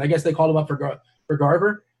character? And I guess they called him up for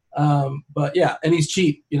Garver. But yeah, and he's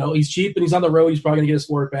cheap. He's cheap and he's on the road. He's probably going to get his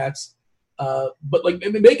 4 at bats. But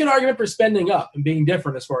make an argument for spending up and being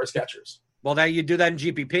different as far as catchers. Well, now you do that in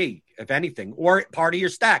GPP, if anything, or part of your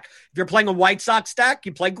stack. If you're playing a White Sox stack,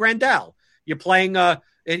 you play Grandal. You're playing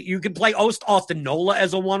you can play Austin Nola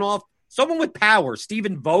as a one-off. Someone with power,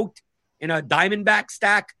 Stephen Vogt in a Diamondback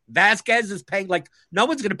stack. Vasquez is paying no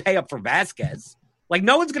one's going to pay up for Vasquez.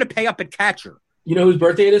 No one's going to pay up at catcher. You know whose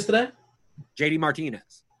birthday it is today? JD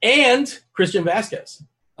Martinez and Christian Vasquez.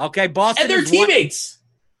 Okay, Boston and their teammates.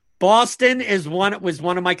 Boston was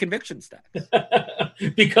one of my conviction stacks.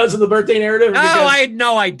 Because of the birthday narrative? I had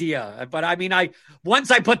no idea. But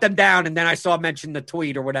once I put them down and then I saw mention the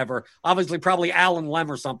tweet or whatever, obviously probably Alan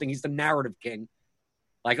Lem or something. He's the narrative king.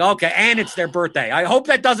 Okay, and it's their birthday. I hope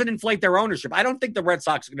that doesn't inflate their ownership. I don't think the Red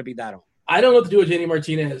Sox are going to be that old. I don't know what to do with JD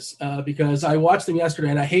Martinez because I watched him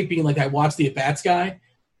yesterday, and I hate being I watched the at-bats guy.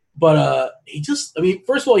 But he just,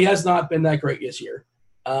 first of all, he has not been that great this year.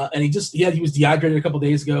 And he was dehydrated a couple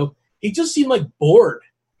days ago. He just seemed bored.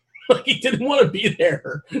 He didn't want to be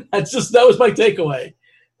there. That was my takeaway.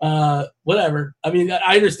 Whatever.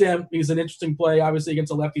 I understand he's an interesting play, obviously,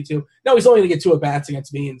 against a lefty, too. No, he's only going to get 2 at-bats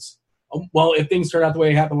against Means. Well, if things turn out the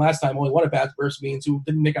way it happened last time, only 1 at-bat versus Means, who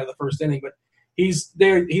didn't make out of the first inning. But he's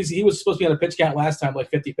there. He was supposed to be on a pitch count last time,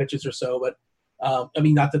 50 pitches or so. But,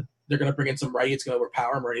 not that they're going to bring in some righty. It's going to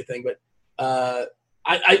overpower him or anything. But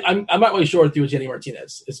I'm not really sure what to do with Jenny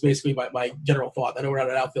Martinez. It's basically my general thought. I know we're not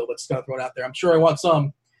an outfield, but it's going to throw it out there. I'm sure I want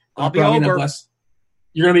some. I'll be over.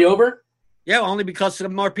 You're going to be over? Yeah, only because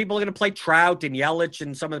some more people are going to play Trout and Yelich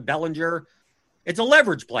and some of Bellinger. It's a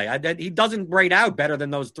leverage play. He doesn't rate out better than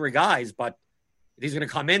those 3 guys, but if he's going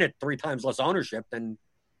to come in at 3 times less ownership, then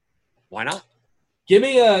why not? Give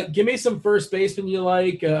me some first baseman you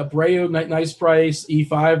like. Abreu, nice price.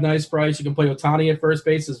 E5, nice price. You can play Ohtani at first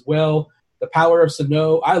base as well. The power of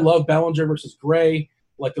Sano. I love Bellinger versus Gray.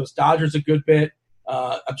 Like those Dodgers a good bit.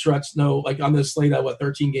 I'm sure that's on this slate at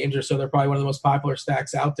 13 games or so. They're probably one of the most popular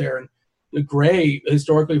stacks out there. And the Gray,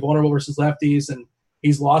 historically vulnerable versus lefties, and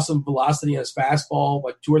he's lost some velocity in his fastball,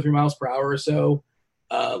 like 2 or 3 miles per hour or so.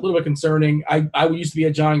 A little bit concerning. I used to be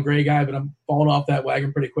a John Gray guy, but I'm falling off that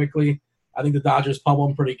wagon pretty quickly. I think the Dodgers pummel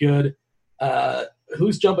him pretty good.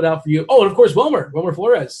 Who's jumping out for you? Oh, and of course, Wilmer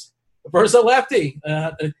Flores, versus a lefty.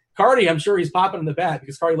 Cardi, I'm sure he's popping in the bat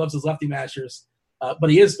because Cardi loves his lefty mashers.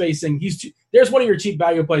 But he is facing – there's one of your cheap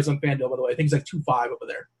value plays on FanDuel, by the way. I think he's like 2.5 over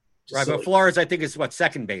there. Right, silly. But Flores, I think, is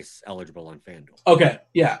second base eligible on FanDuel. Okay,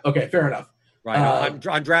 yeah, okay, fair enough. Right, on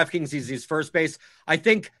DraftKings, he's first base. I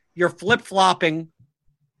think you're flip-flopping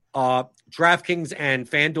DraftKings and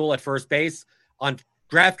FanDuel at first base. On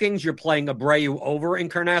DraftKings, you're playing Abreu over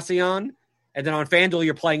Encarnacion, and then on FanDuel,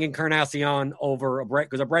 you're playing Encarnacion over Abreu,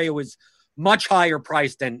 because Abreu is much higher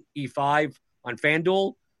priced than E5 on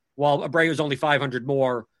FanDuel, while Abreu is only 500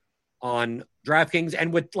 more on DraftKings.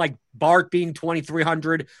 And with like Bart being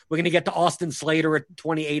 2,300, we're going to get to Austin Slater at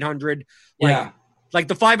 2,800. Like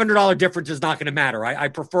the $500 difference is not going to matter. I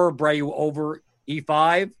prefer Abreu over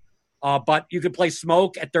E5, but you could play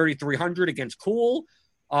Smoke at 3,300 against Cool.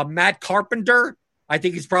 Matt Carpenter, I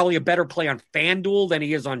think he's probably a better play on FanDuel than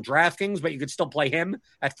he is on DraftKings, but you could still play him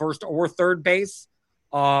at first or third base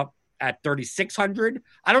at 3,600.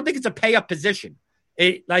 I don't think it's a pay-up position.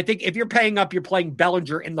 I think if you're paying up, you're playing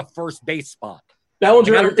Bellinger in the first base spot.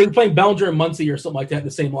 You're playing Bellinger and Muncy or something like that in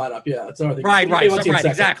the same lineup. Yeah, that's another thing. Right,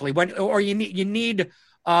 exactly. You're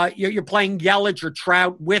playing Yelich or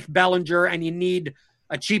Trout with Bellinger, and you need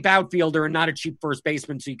a cheap outfielder and not a cheap first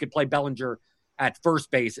baseman, so you could play Bellinger at first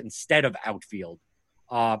base instead of outfield.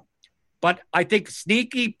 But I think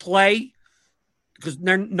sneaky play, because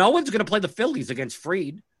no one's going to play the Phillies against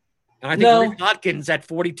Fried. And I think Rhys Hoskins at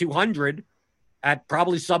 4,200 at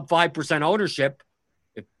probably sub 5% ownership.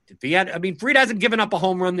 Fried hasn't given up a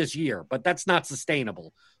home run this year, but that's not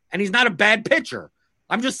sustainable. And he's not a bad pitcher.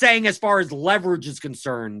 I'm just saying, as far as leverage is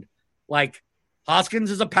concerned, like Hoskins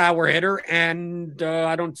is a power hitter, and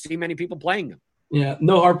I don't see many people playing him. Yeah,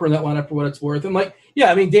 no Harper in that lineup for what it's worth. And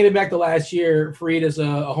dating back to last year, Fried is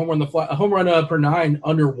a home run per 9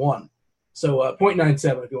 under 1. So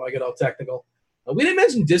 0.97 if you want to get all technical. We didn't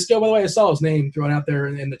mention Disco, by the way. I saw his name thrown out there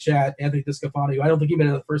in the chat, Anthony Discofani. I don't think he made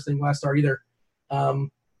it the first thing last start either.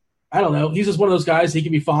 I don't know. He's just one of those guys. He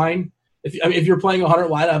can be fine. If you're playing 100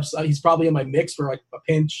 lineups, he's probably in my mix for like a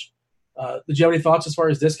pinch. Did you have any thoughts as far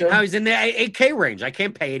as Disco? No, he's in the 8K range. I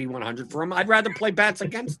can't pay 8,100 for him. I'd rather play bats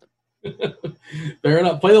against him. Fair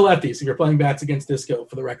enough. Play the lefties if you're playing bats against Disco,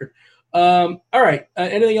 for the record. All right.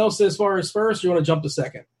 Anything else as far as first? Or you want to jump to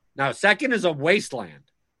second? No, second is a wasteland.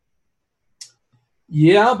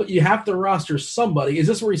 Yeah, but you have to roster somebody. Is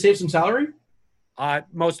this where you save some salary?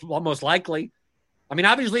 Most likely. I mean,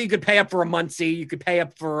 obviously, you could pay up for a Muncy. You could pay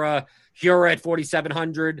up for Hura at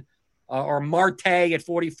 4,700 or Marte at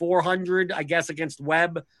 4,400, I guess, against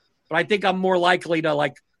Webb. But I think I'm more likely to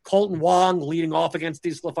like Colton Wong leading off against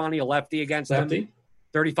DeSclafani, a lefty against him,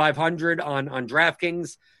 3,500 on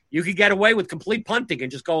DraftKings. You could get away with complete punting and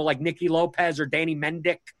just go like Nicky Lopez or Danny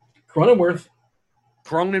Mendick. Cronenworth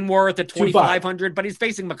at 2,500, but he's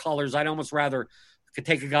facing McCullers. I'd almost rather could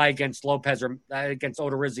take a guy against Lopez or against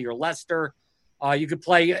Odorizzi or Lester. You could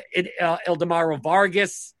play Ildemaro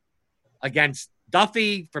Vargas against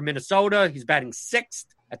Duffy from Minnesota. He's batting 6th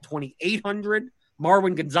at 2,800.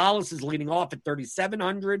 Marwin Gonzalez is leading off at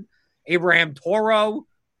 3,700. Abraham Toro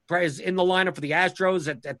is in the lineup for the Astros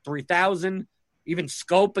at 3,000. Even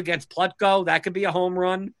Scope against Plutko, that could be a home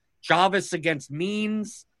run. Chavez against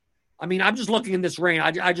Means. I mean, I'm just looking in this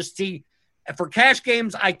range. I just see, for cash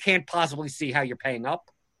games, I can't possibly see how you're paying up.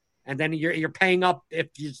 And then you're paying up if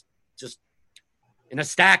you just in a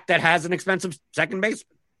stack that has an expensive second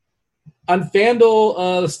baseman. On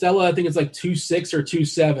FanDuel, Stella, I think it's like 2.6 or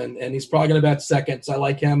 2.7, and he's probably going to bat second. So I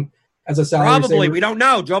like him as a salary Probably. saver. We don't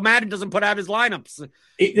know. Joe Madden doesn't put out his lineups.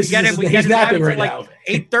 He's napping right now.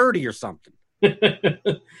 8:30 or something.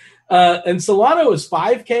 And Solano is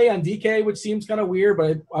 5K on DK, which seems kind of weird,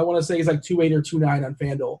 but I want to say he's like 2.8 or 2.9 on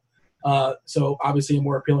FanDuel. So obviously a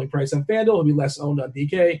more appealing price on FanDuel. He'll be less owned on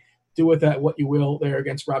DK. Do with that what you will there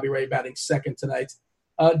against Robbie Ray batting second tonight.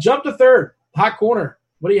 Jump to third. Hot corner.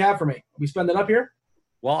 What do you have for me? Are we spending up here?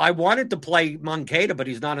 Well, I wanted to play Moncada, but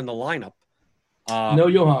he's not in the lineup. No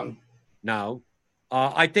Johan. No.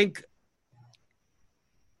 I think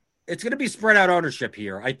it's going to be spread out ownership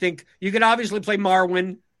here. I think you can obviously play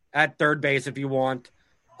Marwin at third base if you want.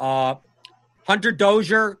 Hunter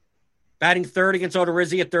Dozier batting third against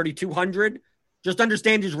Odorizzi at 3,200. Just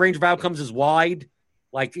understand his range of outcomes is wide.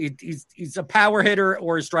 Like he's a power hitter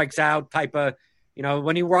or he strikes out type of,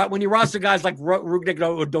 when you roster guys like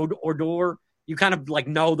Rougned Odor, you kind of like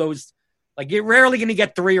know those, like you're rarely going to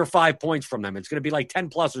get 3 or 5 points from them. It's going to be like 10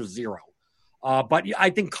 plus or 0. But I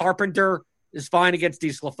think Carpenter is fine against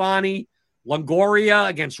DeSclafani. Longoria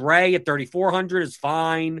against Ray at 3,400 is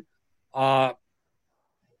fine. Brad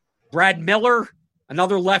Miller,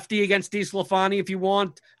 another lefty against DeSclafani if you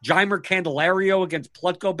want. Jeimer Candelario against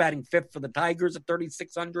Plutko batting 5th for the Tigers at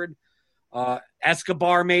 3,600.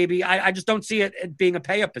 Escobar maybe. I just don't see it being a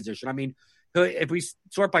pay-up position. I mean, if we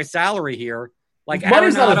sort by salary here, like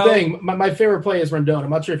money's not a thing. My favorite play is Rendon. I'm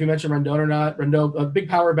not sure if you mentioned Rendon or not. Rendon, a big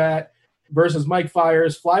power bat versus Mike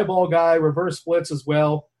Fiers, fly ball guy, reverse splits as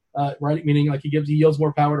well. Right, meaning like he yields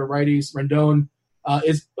more power to righties. Rendon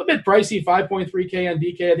is a bit pricey, 5.3K on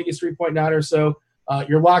DK. I think he's 3.9 or so.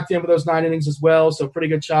 You're locked in with those 9 innings as well, so pretty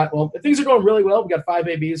good shot. Well, if things are going really well, we got 5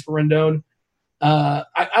 ABs for Rendon.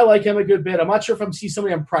 I like him a good bit. I'm not sure if I'm seeing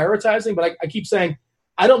somebody I'm prioritizing, but I keep saying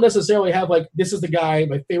I don't necessarily have like this is the guy,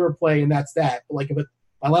 my favorite play, and that's that. But like if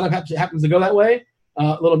my lineup happens to go that way,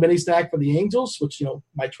 a little mini stack for the Angels, which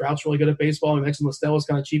Mike Trout's really good at baseball. We mentioned Listella's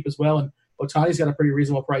kind of cheap as well, and Otani's got a pretty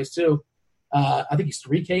reasonable price too. I think he's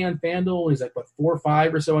 3K on FanDuel. He's like 4 or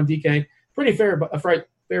 5 or so on DK. Pretty fair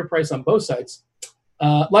price on both sides.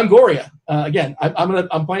 Longoria, again,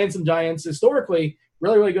 I'm playing some Giants historically.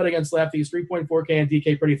 Really, really good against lefties. 3.4K on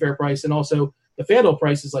DK, pretty fair price. And also the FanDuel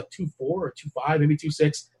price is like 2.4 or 2.5, maybe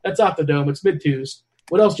 2.6. That's off the dome. It's mid-twos.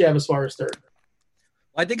 What else do you have as far as third?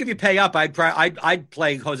 I think if you pay up, I'd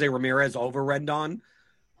play Jose Ramirez over Rendon,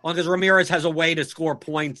 because Ramirez has a way to score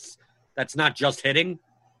points that's not just hitting.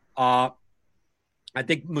 I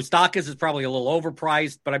think Moustakas is probably a little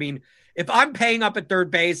overpriced, but I mean, if I'm paying up at third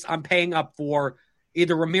base, I'm paying up for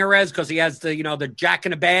either Ramirez because he has the jack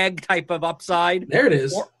in a bag type of upside. There it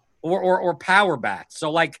is. Or power bats.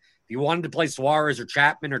 So like if you wanted to play Suarez or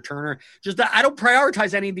Chapman or Turner, I don't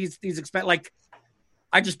prioritize any of these expense. Like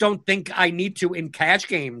I just don't think I need to in cash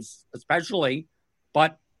games, especially.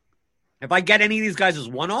 But if I get any of these guys as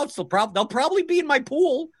one-offs, they'll probably be in my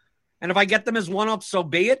pool. And if I get them as one-offs, so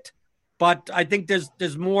be it. But I think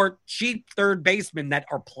there's more cheap third basemen that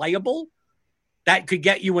are playable that could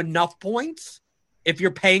get you enough points if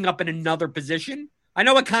you're paying up in another position. I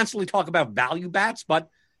know I constantly talk about value bats, but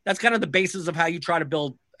that's kind of the basis of how you try to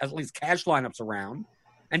build at least cash lineups around.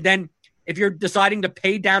 And then if you're deciding to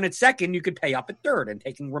pay down at second, you could pay up at third and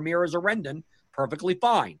taking Ramirez or Rendon, perfectly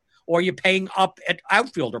fine. Or you're paying up at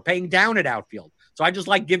outfield or paying down at outfield. So I just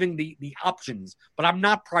like giving the options, but I'm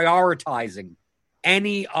not prioritizing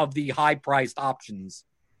any of the high-priced options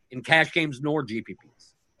in cash games nor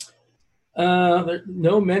GPPs.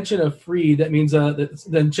 No mention of Fried. That means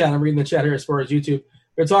then chat. I'm reading the chat here as far as YouTube.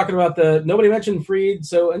 They're talking about nobody mentioned Fried,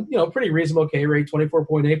 so pretty reasonable K rate,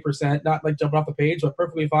 24.8%. Not like jumping off the page, but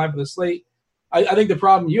perfectly fine for the slate. I think the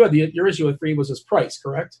problem you had your issue with Fried was his price,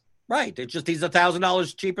 correct? Right. It's just he's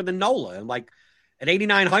 $1,000 cheaper than Nola, and like at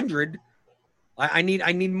 8,900. I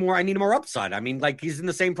need more upside. I mean, like he's in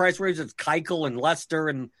the same price range as Keuchel and Lester,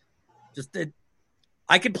 and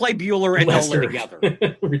I could play Bueller and Nola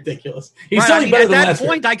together. Ridiculous. He's right, better at than that Lester.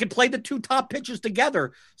 point, I could play the 2 top pitchers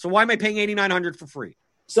together. So why am I paying $8,900 for free?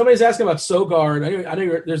 Somebody's asking about Sogard. I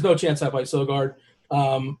know there's no chance I play Sogard.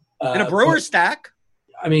 In a Brewer stack.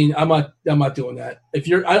 I mean, I'm not doing that.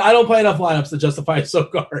 I don't play enough lineups to justify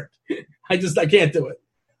Sogard. I can't do it.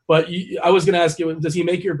 But I was going to ask you, does he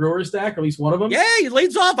make your Brewer stack, or at least one of them? Yeah, he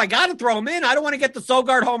leads off. I got to throw him in. I don't want to get the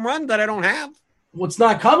Sogard home run that I don't have. Well, it's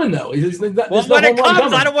not coming, though. When it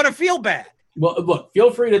comes, I don't want to feel bad. Well, look,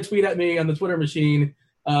 feel free to tweet at me on the Twitter machine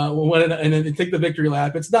and then take the victory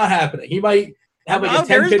lap. It's not happening. He might have like a 10-pitch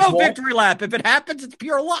there is no walk. Victory lap. If it happens, it's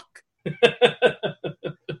pure luck.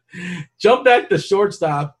 Jump back to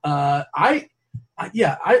shortstop. I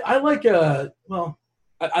like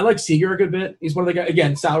I like Seager a good bit. He's one of the guys.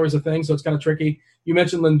 Again, salary's a thing, so it's kind of tricky. You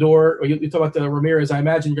mentioned Lindor, or you talk about the Ramirez. I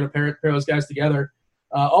imagine you're going to pair those guys together.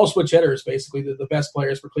 All switch hitters, basically the best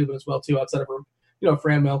players for Cleveland as well too. Outside of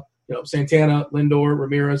Franmil, Santana, Lindor,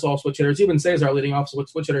 Ramirez, all switch hitters. Even Cesar leading off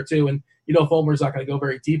switch hitter too. And Fulmer's not going to go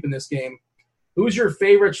very deep in this game. Who's your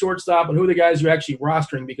favorite shortstop, and who are the guys you're actually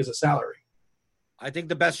rostering because of salary? I think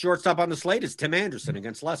the best shortstop on the slate is Tim Anderson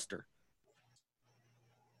against Leicester.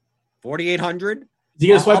 4,800. Is he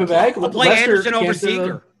going to swipe it back? I'll play Anderson over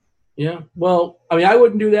Seager. Yeah. Well, I mean, I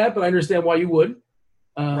wouldn't do that, but I understand why you would.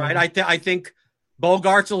 Right. I think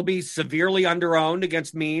Bogarts will be severely underowned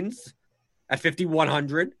against Means at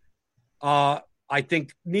 5,100. I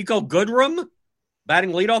think Nico Goodrum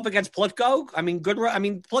batting leadoff against Plutko.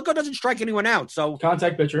 Plutko doesn't strike anyone out. So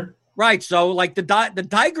contact pitcher. Right. So like the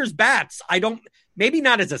Tigers bats, maybe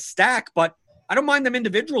not as a stack, but I don't mind them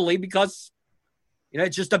individually because,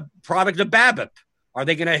 it's just a product of BABIP. Are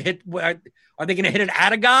they going to hit it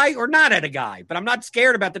at a guy or not at a guy? But I'm not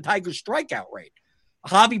scared about the Tigers strikeout rate.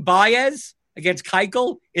 Javi Baez against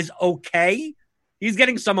Keuchel is okay. He's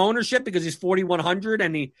getting some ownership because he's 4,100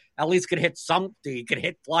 and he at least could hit he could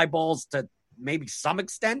hit fly balls to maybe some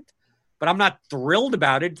extent, but I'm not thrilled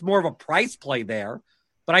about it. It's more of a price play there.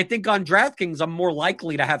 But I think on DraftKings, I'm more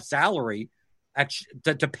likely to have salary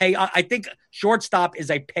to pay. I think shortstop is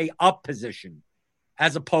a pay up position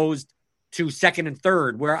as opposed to second and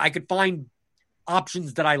third, where I could find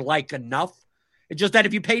options that I like enough. It's just that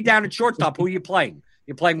if you pay down at shortstop, who are you playing?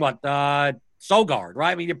 You're playing what? Sogard,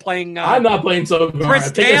 right? I mean, you're playing. I'm not playing Sogard.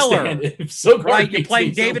 Chris Taylor, right? You're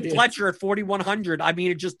playing David Fletcher at 4,100. I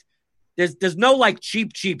mean, it just there's no like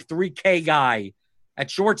cheap $3K guy at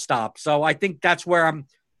shortstop. So I think that's where I'm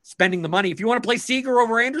spending the money. If you want to play Seager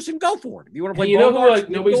over Anderson, go for it. If you want to play, who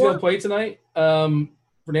nobody's going to play tonight?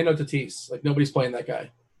 Fernando Tatis. Like nobody's playing that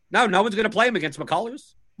guy. No one's going to play him against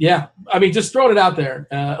McCullers. Yeah, I mean, just throwing it out there.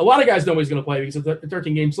 A lot of guys nobody's going to play because it's a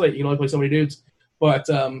 13-game slate. You can only play so many dudes. But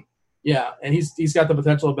yeah, and he's got the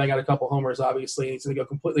potential to bang out a couple homers. Obviously, he's going to go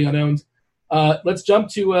completely unowned. Let's jump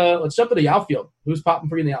to the outfield. Who's popping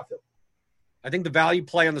for you in the outfield? I think the value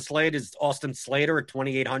play on the slate is Austin Slater at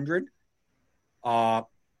 2,800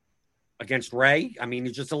 against Ray. I mean,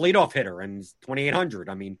 he's just a leadoff hitter and he's 2,800.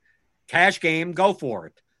 I mean, cash game, go for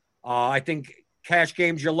it. I think cash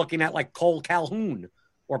games you're looking at like Cole Calhoun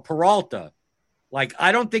or Peralta. Like,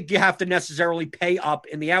 I don't think you have to necessarily pay up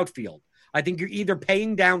in the outfield. I think you're either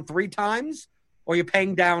paying down 3 times or you're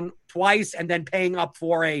paying down twice and then paying up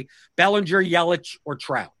for a Bellinger, Yelich, or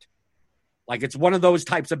Trout. Like, it's one of those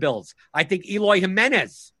types of bills. I think Eloy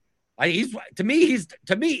Jimenez. To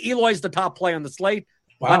me, Eloy's the top play on the slate.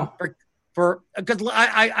 Wow. Because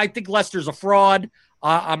I think Lester's a fraud.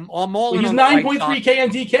 I'm all in. He's 9.3K on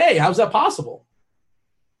DK. How's that possible?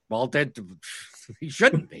 Well, he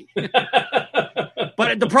shouldn't be.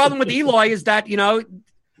 But the problem with Eloy is that,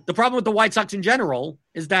 the problem with the White Sox in general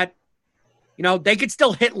is that, they could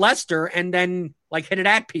still hit Lester and then like hit it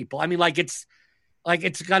at people. I mean,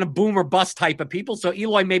 it's kind of boom or bust type of people. So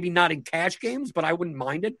Eloy maybe not in cash games, but I wouldn't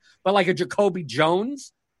mind it. But like a Jacoby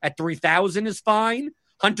Jones at 3,000 is fine.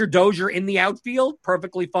 Hunter Dozier in the outfield,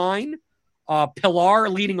 perfectly fine. Pilar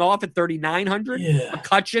leading off at 3,900. Yeah.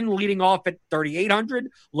 McCutchen leading off at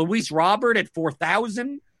 3,800. Luis Robert at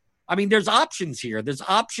 4,000. I mean, there's options here. There's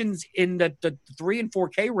options in the 3 and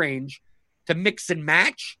 4K range to mix and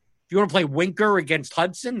match. If you want to play Winker against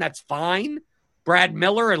Hudson, that's fine. Brad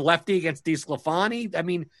Miller and lefty against DeSclafani. I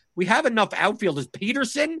mean, we have enough outfielders.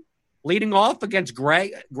 Peterson leading off against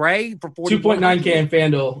Gray for 2.9K in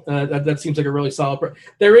FanDuel. That seems like a really solid.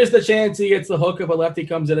 There is the chance he gets the hook if a lefty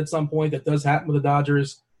comes in at some point. That does happen with the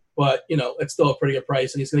Dodgers, but it's still a pretty good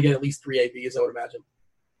price, and he's going to get at least 3 ABs, I would imagine.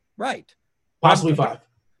 Right, possibly 5.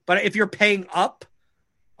 But if you're paying up,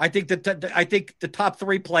 I think the top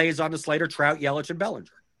 3 plays on the slate are Trout, Yelich, and Bellinger.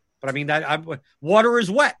 But I mean, water is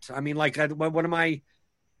wet. I mean, what am I?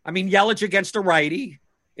 I mean, Yelich against a righty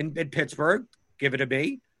in Pittsburgh, give it to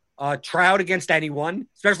me. Trout against anyone,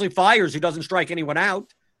 especially Fiers, who doesn't strike anyone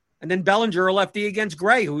out, and then Bellinger a lefty against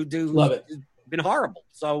Gray, who's been horrible.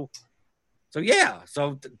 So yeah.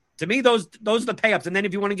 So to me, those are the pay-ups. And then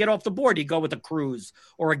if you want to get off the board, you go with a Cruz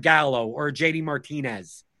or a Gallo or a JD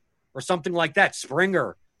Martinez or something like that.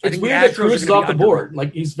 Springer. It's weird that Cruz is off the board.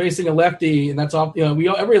 Like, he's facing a lefty, and that's off.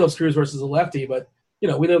 Everybody loves Cruz versus a lefty, but we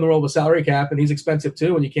live in the world with salary cap, and he's expensive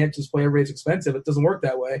too. And you can't just play everybody's expensive. It doesn't work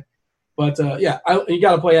that way. But you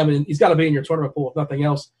got to play him, and he's got to be in your tournament pool if nothing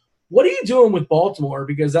else. What are you doing with Baltimore?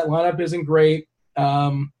 Because that lineup isn't great.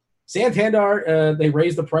 Santander, they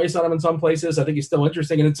raised the price on him in some places. I think he's still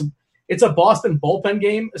interesting, and it's a Boston bullpen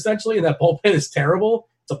game essentially, and that bullpen is terrible.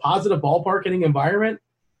 It's a positive ballpark hitting environment.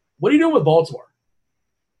 What are you doing with Baltimore?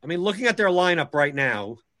 I mean, looking at their lineup right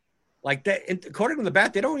now, like according to the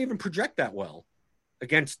bat, they don't even project that well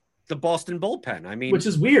against the Boston bullpen. I mean, which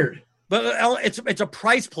is weird. But it's a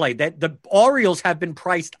price play that the Orioles have bbeen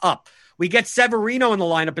priced up. We get Severino in the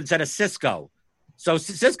lineup instead of Cisco. So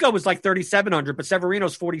Cisco was like 3,700, but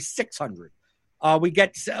Severino's 4,600. We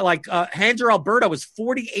get Hanser Alberto is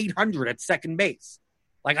 4,800 at second base.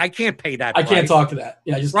 Like, I can't pay that. I can't talk to that.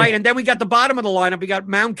 Yeah, right. Can't. And then we got the bottom of the lineup. We got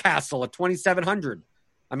Mountcastle at 2,700.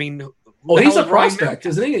 I mean, he's a prospect,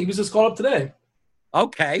 isn't he? He was just called up today.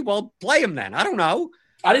 Okay, well, play him then. I don't know.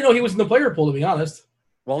 I didn't know he was in the player pool, to be honest.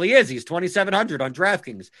 Well, he is. He's 2,700 on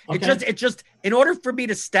DraftKings. Okay. It's just in order for me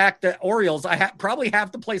to stack the Orioles, I probably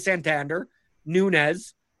have to play Santander,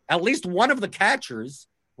 Nunez, at least one of the catchers,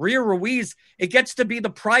 Rio Ruiz. It gets to be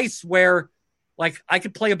the price where, like, I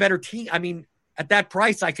could play a better team. I mean, at that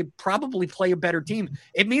price, I could probably play a better team.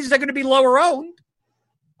 It means they're going to be lower owned.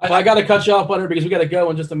 I got to cut you off, Butter, because we got to go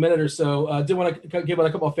in just a minute or so. I did want to give out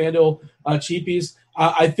a couple of FanDuel cheapies.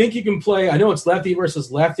 I think you can play. I know it's lefty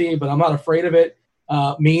versus lefty, but I'm not afraid of it.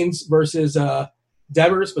 Means versus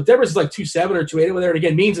Devers, but Devers is like 2.7 or 2.8 over there. And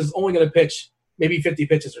again, Means is only going to pitch maybe 50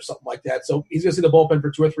 pitches or something like that. So he's going to see the bullpen for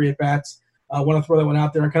 2 or 3 at bats. I want to throw that one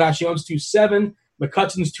out there. Encarnacion's 2.7,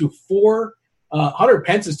 McCutcheon's 2.4, Hunter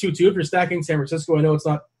Pence is 2.2 if you're stacking San Francisco. I know it's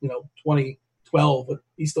not 2012, but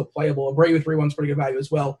he's still playable. Abreu 3.1's pretty good value as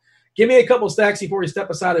well. Give me a couple stacks before you step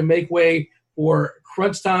aside and make way for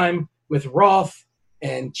crunch time with Roth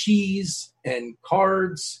and Cheese and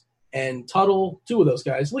Cards and Tuttle, 2 of those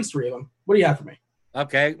guys, at least 3 of them. What do you have for me?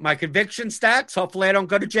 Okay, my conviction stacks. Hopefully I don't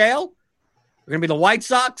go to jail. We're going to be the White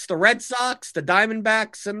Sox, the Red Sox, the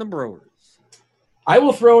Diamondbacks, and the Brewers. I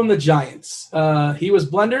will throw in the Giants. He was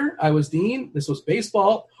Blender. I was Dean. This was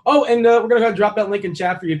baseball. Oh, and we're going to drop that link in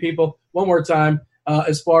chat for you people one more time.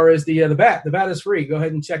 As far as the bat. The bat is free. Go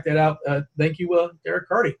ahead and check that out. Thank you, Derek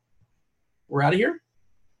Carty. We're out of here.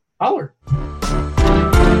 Holler.